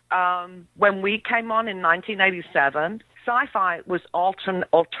you there. When we came on in 1987, sci-fi was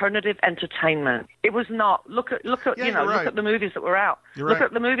alternative entertainment. It was not. Look at look at the movies that were out. Look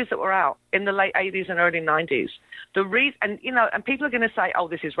at the movies that were out in the late 80s and early 90s. And people are going to say, "Oh,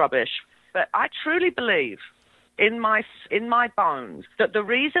 this is rubbish," but I truly believe in my bones that the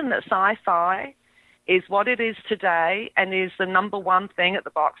reason that sci-fi is what it is today and is the number one thing at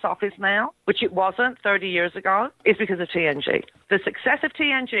the box office now, which it wasn't 30 years ago, is because of TNG. The success of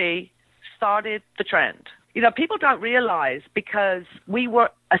TNG started the trend. You know, people don't realize because we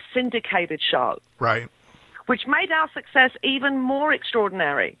were a syndicated show. Right. Which made our success even more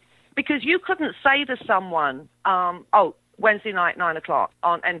extraordinary. Because you couldn't say to someone, Wednesday night, 9 o'clock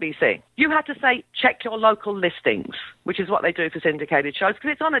on NBC. You had to say, check your local listings, which is what they do for syndicated shows,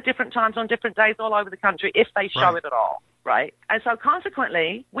 because it's on at different times, on different days all over the country, if they show it at all, right? And so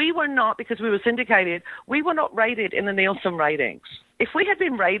consequently, we were not, because we were syndicated, we were not rated in the Nielsen ratings. If we had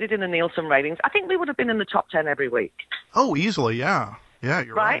been rated in the Nielsen ratings, I think we would have been in the top 10 every week. Oh, easily, yeah. Yeah,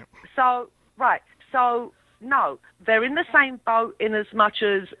 you're right. So, no, they're in the same boat in as much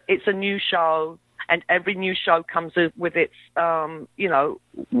as it's a new show, and every new show comes with its,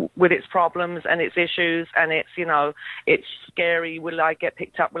 with its problems and its issues, and it's, it's scary. Will I get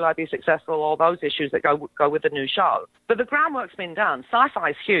picked up? Will I be successful? All those issues that go with the new show. But the groundwork's been done.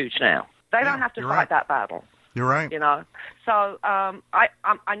 Sci-fi is huge now. They don't have to fight that battle. You're right. So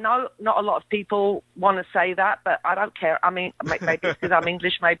I know not a lot of people want to say that, but I don't care. I mean, maybe it's because I'm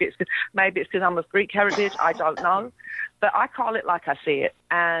English, maybe it's because I'm of Greek heritage. I don't know, but I call it like I see it,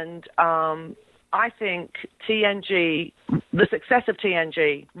 and I think TNG, the success of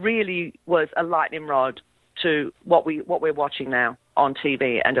TNG, really was a lightning rod to what we're watching now on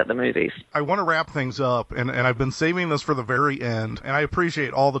TV and at the movies. I want to wrap things up, and I've been saving this for the very end, and I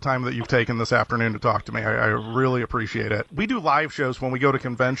appreciate all the time that you've taken this afternoon to talk to me. I really appreciate it. We do live shows when we go to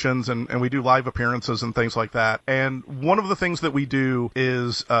conventions, and we do live appearances and things like that, and one of the things that we do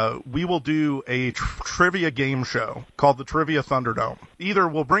is we will do a trivia game show called the Trivia Thunderdome. Either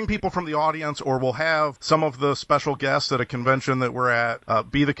we'll bring people from the audience, or we'll have some of the special guests at a convention that we're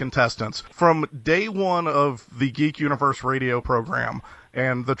at be the contestants. From day one of the Geek Universe radio program,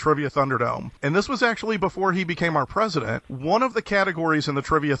 and the Trivia Thunderdome. And this was actually before he became our president. One of the categories in the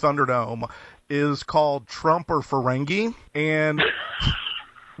Trivia Thunderdome is called Trump or Ferengi, and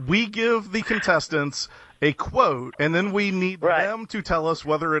we give the contestants a quote, and then we need them to tell us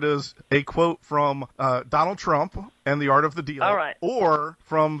whether it is a quote from Donald Trump and the Art of the Deal, or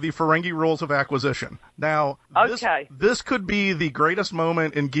from the Ferengi Rules of Acquisition. Now, this could be the greatest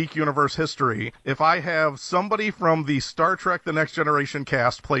moment in Geek Universe history if I have somebody from the Star Trek The Next Generation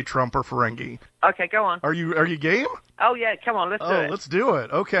cast play Trump or Ferengi. Okay, go on. Are you game? Oh, yeah, come on, let's do it. Let's do it.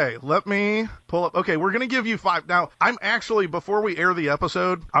 Okay, let me pull up. Okay, we're going to give you 5. Now, I'm actually, before we air the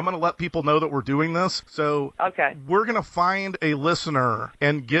episode, I'm going to let people know that we're doing this. So we're going to find a listener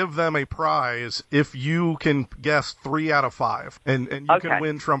and give them a prize if you can guess 3 out of 5. And you can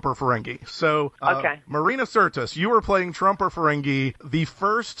win Trump or Ferengi. So, Marina Sirtis, you are playing Trump or Ferengi. The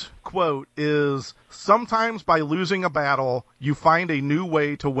first quote is, sometimes by losing a battle, you find a new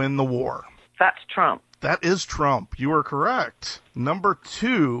way to win the war. That's Trump. That is Trump. You are correct. Number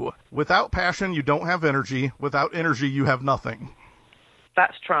 2, without passion, you don't have energy. Without energy, you have nothing.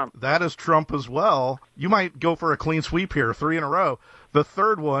 That's Trump. That is Trump as well. You might go for a clean sweep here, 3 in a row. The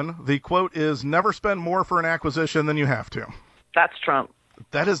third one, the quote is, never spend more for an acquisition than you have to. That's Trump.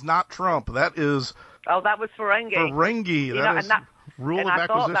 That is not Trump. That is... Oh, that was Ferengi. Ferengi. That is rule of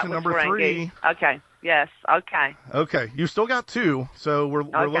acquisition number Ferengi. 3. Okay. Yes. Okay. Okay. You still got 2, so we're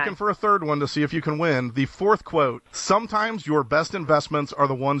looking for a third one to see if you can win. The fourth quote, sometimes your best investments are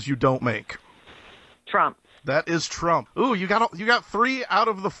the ones you don't make. Trump. That is Trump. Ooh, you got 3 out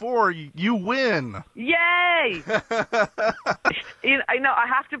of the 4. You win. Yay! I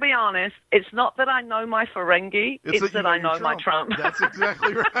have to be honest. It's not that I know my Ferengi. It's that I know my Trump. That's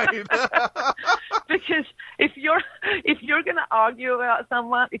exactly right. Because if you're going to argue about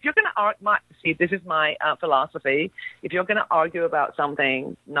someone, if you're going to this is my philosophy. If you're going to argue about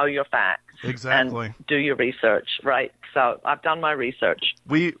something, know your facts. Exactly. And do your research, right? So I've done my research.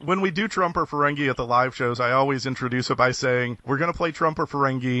 When we do Trump or Ferengi at the live shows, I always introduce it by saying, we're going to play Trump or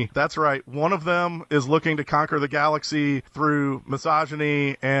Ferengi. That's right. One of them is looking to conquer the galaxy through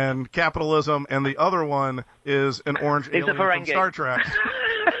misogyny and capitalism, and the other one is an orange alien from Star Trek.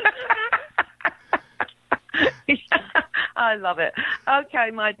 I love it.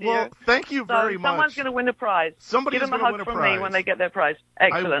 Okay, my dear. Well, thank you very much. Someone's going to win a prize. Somebody's Give them a hug from me when they get their prize.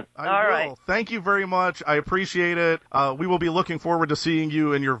 Excellent. I will. Right. Thank you very much. I appreciate it. We will be looking forward to seeing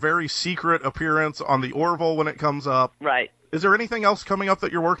you in your very secret appearance on the Orville when it comes up. Right. Is there anything else coming up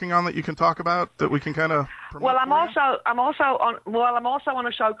that you're working on that you can talk about that we can kind of promote? Well, I'm also on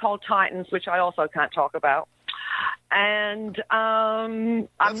a show called Titans, which I also can't talk about. And I'm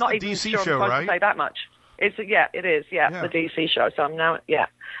not even DC sure I'm supposed to say that much. It is, the DC show. So I'm now,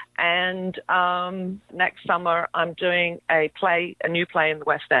 And next summer, I'm doing a new play in the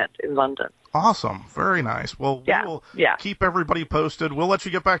West End in London. Awesome. Very nice. Well, we will keep everybody posted. We'll let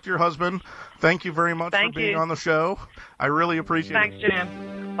you get back to your husband. Thank you very much for being on the show. I really appreciate it. Thanks,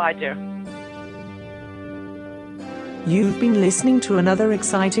 Jim. Bye, dear. You've been listening to another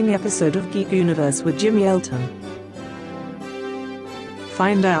exciting episode of Geek Universe with Jim Yelton.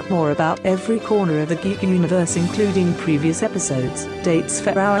 Find out more about every corner of the Geek Universe, including previous episodes, dates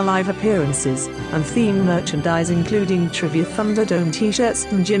for our live appearances, and theme merchandise including Trivia Thunderdome t-shirts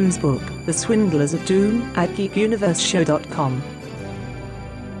and Jim's book, The Swindlers of Doom, at geekuniverseshow.com.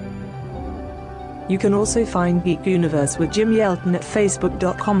 You can also find Geek Universe with Jim Yelton at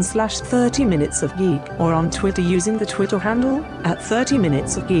facebook.com/30 Minutes of Geek or on Twitter using the Twitter handle at 30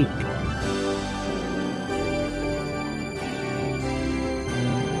 Minutes of Geek.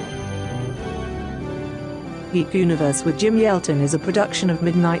 Geek Universe with Jim Yelton is a production of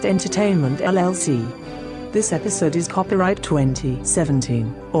Midnight Entertainment LLC. This episode is copyright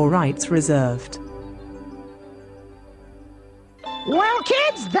 2017, all rights reserved. Well,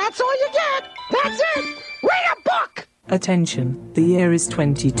 kids, that's all you get. That's it. Read a book. Attention, the year is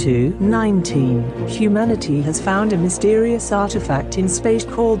 2219. Humanity has found a mysterious artifact in space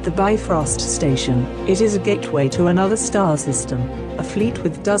called the Bifrost Station. It is a gateway to another star system. A fleet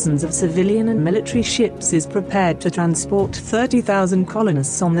with dozens of civilian and military ships is prepared to transport 30,000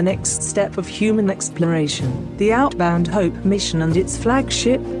 colonists on the next step of human exploration. The Outbound Hope mission and its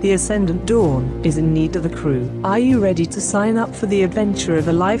flagship, the Ascendant Dawn, is in need of a crew. Are you ready to sign up for the adventure of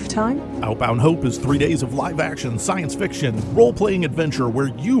a lifetime? Outbound Hope is 3 days of live-action, science fiction, role-playing adventure where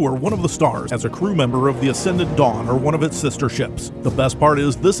you are one of the stars as a crew member of the Ascendant Dawn or one of its sister ships. The best part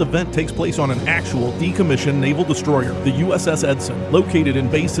is this event takes place on an actual decommissioned naval destroyer, the USS Edson, located in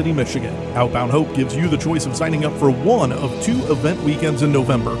Bay City, Michigan. Outbound Hope gives you the choice of signing up for one of 2 event weekends in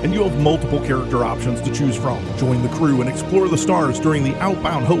November, and you have multiple character options to choose from. Join the crew and explore the stars during the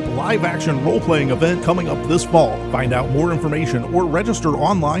Outbound Hope live-action role-playing event coming up this fall. Find out more information or register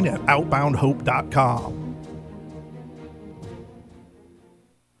online at outboundhope.com.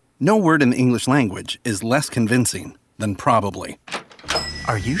 No word in the English language is less convincing than probably.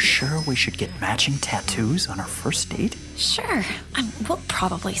 Are you sure we should get matching tattoos on our first date? Sure. We'll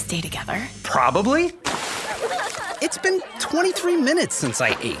probably stay together. Probably? It's been 23 minutes since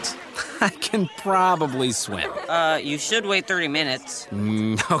I ate. I can probably swim. You should wait 30 minutes.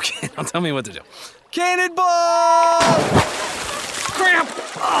 Okay, now tell me what to do. Cannonball! Cramp!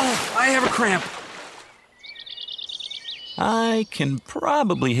 Oh, I have a cramp. I can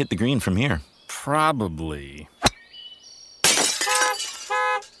probably hit the green from here. Probably.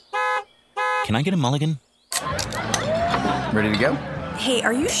 Can I get a mulligan? Ready to go? Hey,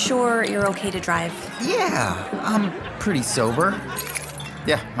 are you sure you're okay to drive? Yeah, I'm pretty sober.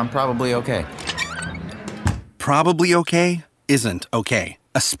 Yeah, I'm probably okay. Probably okay isn't okay,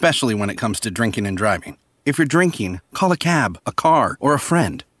 especially when it comes to drinking and driving. If you're drinking, call a cab, a car, or a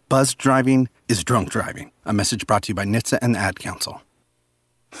friend. Buzzed driving is drunk driving. A message brought to you by NHTSA and the Ad Council.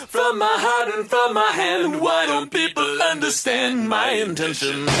 From my heart and from my hand, why don't people understand my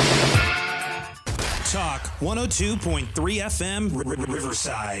intention? Talk 102.3 FM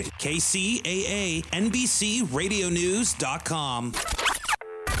Riverside. KCAA NBCRadioNews.com.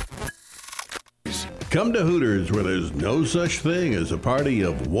 Come to Hooters, where there's no such thing as a party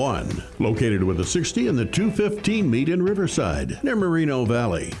of one. Located with the 60 and the 215 meet in Riverside, near Moreno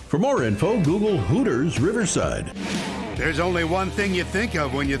Valley. For more info, Google Hooters Riverside. There's only one thing you think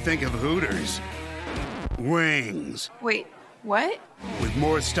of when you think of Hooters. Wings. Wait, what? With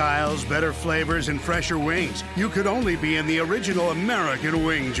more styles, better flavors, and fresher wings, you could only be in the original American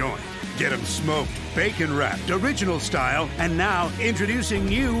wing joint. Get them smoked, bacon-wrapped, original style, and now introducing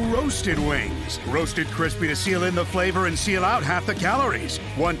new roasted wings. Roasted crispy to seal in the flavor and seal out half the calories.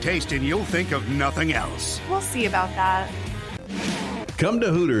 One taste and you'll think of nothing else. We'll see about that. Come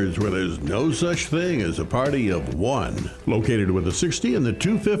to Hooters, where there's no such thing as a party of one. Located with the 60 and the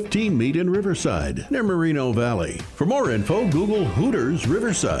 215 meet in Riverside, near Moreno Valley. For more info, Google Hooters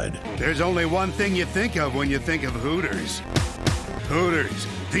Riverside. There's only one thing you think of when you think of Hooters. Hooters,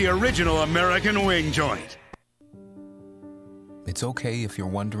 the original American wing joint. It's okay if you're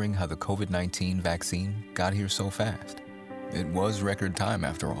wondering how the COVID-19 vaccine got here so fast. It was record time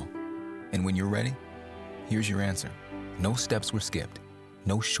after all. And when you're ready, here's your answer. No steps were skipped.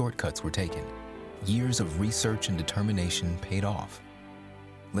 No shortcuts were taken. Years of research and determination paid off.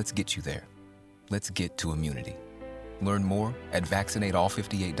 Let's get you there. Let's get to immunity. Learn more at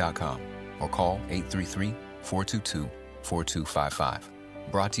vaccinateall58.com or call 833-422-4255.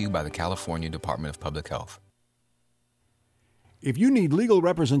 Brought to you by the California Department of Public Health. If you need legal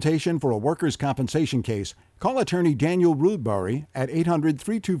representation for a workers' compensation case, call attorney Daniel Rudbury at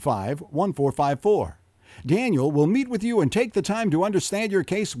 800-325-1454. Daniel will meet with you and take the time to understand your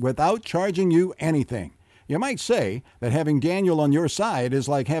case without charging you anything. You might say that having Daniel on your side is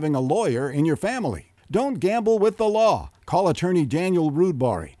like having a lawyer in your family. Don't gamble with the law. Call attorney Daniel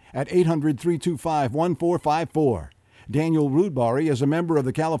Rudbary at 800-325-1454. Daniel Rudbary is a member of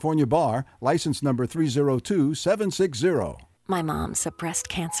the California Bar, license number 302760. My mom's a breast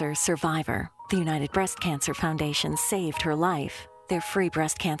cancer survivor. The United Breast Cancer Foundation saved her life. Their free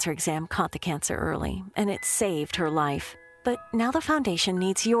breast cancer exam caught the cancer early, and it saved her life. But now the foundation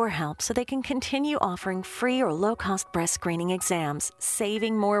needs your help so they can continue offering free or low-cost breast screening exams,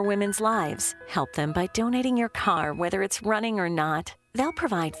 saving more women's lives. Help them by donating your car, whether it's running or not. They'll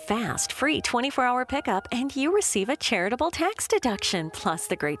provide fast, free 24-hour pickup, and you receive a charitable tax deduction, plus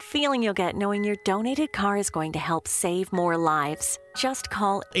the great feeling you'll get knowing your donated car is going to help save more lives. Just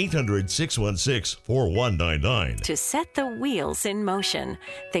call 800-616-4199 to set the wheels in motion.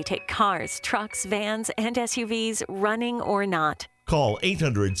 They take cars, trucks, vans, and SUVs, running or not. Call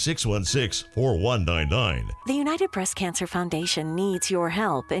 800-616-4199. The United Breast Cancer Foundation needs your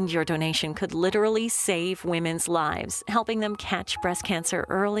help, and your donation could literally save women's lives, helping them catch breast cancer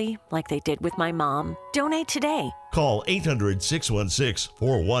early, like they did with my mom. Donate today. Call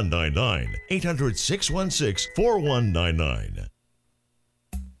 800-616-4199. 800-616-4199.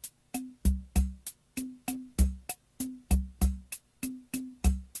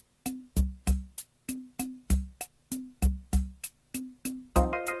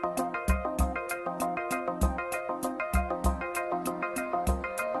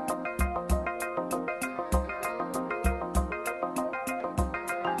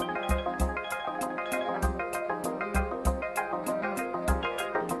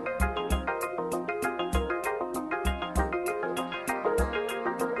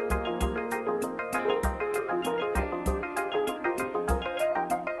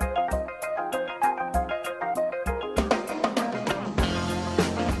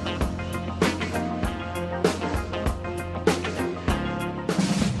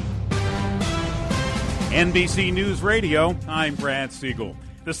 NBC News Radio, I'm Brad Siegel.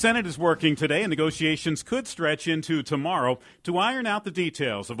 The Senate is working today, and negotiations could stretch into tomorrow to iron out the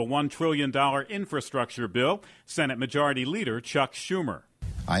details of a $1 trillion infrastructure bill. Senate Majority Leader Chuck Schumer.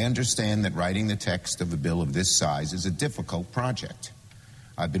 I understand that writing the text of a bill of this size is a difficult project.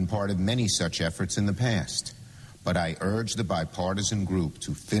 I've been part of many such efforts in the past, but I urge the bipartisan group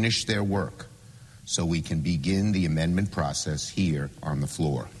to finish their work so we can begin the amendment process here on the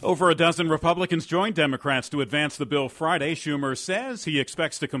floor. Over a dozen Republicans joined Democrats to advance the bill Friday. Schumer says he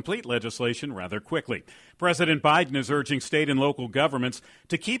expects to complete legislation rather quickly. President Biden is urging state and local governments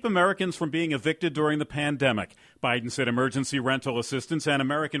to keep Americans from being evicted during the pandemic. Biden said emergency rental assistance and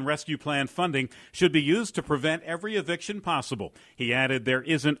American Rescue Plan funding should be used to prevent every eviction possible. He added there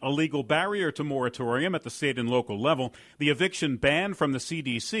isn't a legal barrier to moratorium at the state and local level. The eviction ban from the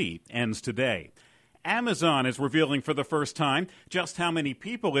CDC ends today. Amazon is revealing for the first time just how many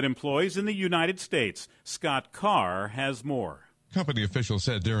people it employs in the United States. Scott Carr has more. Company officials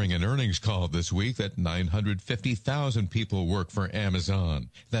said during an earnings call this week that 950,000 people work for Amazon.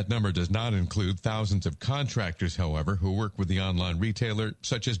 That number does not include thousands of contractors, however, who work with the online retailer,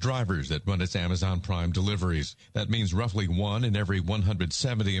 such as drivers that run its Amazon Prime deliveries. That means roughly 1 in every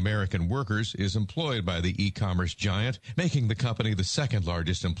 170 American workers is employed by the e-commerce giant, making the company the second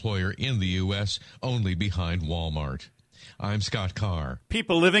largest employer in the U.S., only behind Walmart. I'm Scott Carr.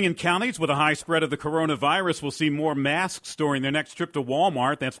 People living in counties with a high spread of the coronavirus will see more masks during their next trip to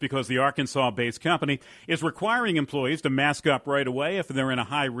Walmart. That's because the Arkansas-based company is requiring employees to mask up right away if they're in a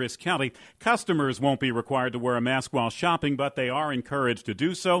high-risk county. Customers won't be required to wear a mask while shopping, but they are encouraged to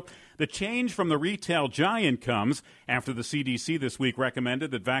do so. The change from the retail giant comes after the CDC this week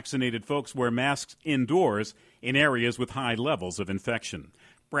recommended that vaccinated folks wear masks indoors in areas with high levels of infection.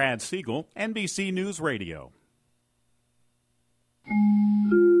 Brad Siegel, NBC News Radio.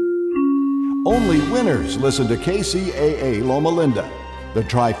 Only winners listen to KCAA Loma Linda, the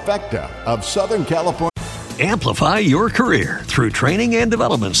trifecta of Southern California. Amplify your career through training and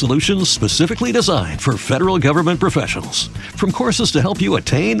development solutions specifically designed for federal government professionals. From courses to help you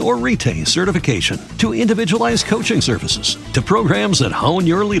attain or retain certification, to individualized coaching services, to programs that hone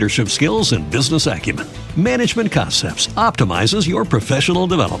your leadership skills and business acumen, Management Concepts optimizes your professional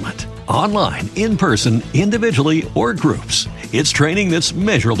development. Online, in person, individually, or groups, it's training that's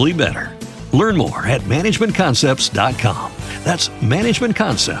measurably better. Learn more at managementconcepts.com. That's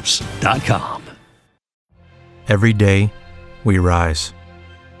managementconcepts.com. Every day, we rise,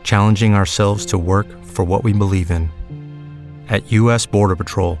 challenging ourselves to work for what we believe in. At U.S. Border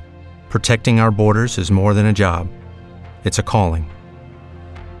Patrol, protecting our borders is more than a job. It's a calling.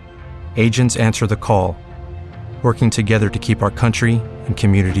 Agents answer the call, working together to keep our country and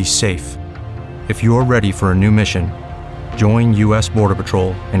communities safe. If you are ready for a new mission, join U.S. Border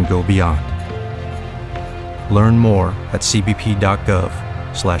Patrol and go beyond. Learn more at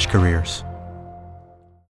cbp.gov/careers.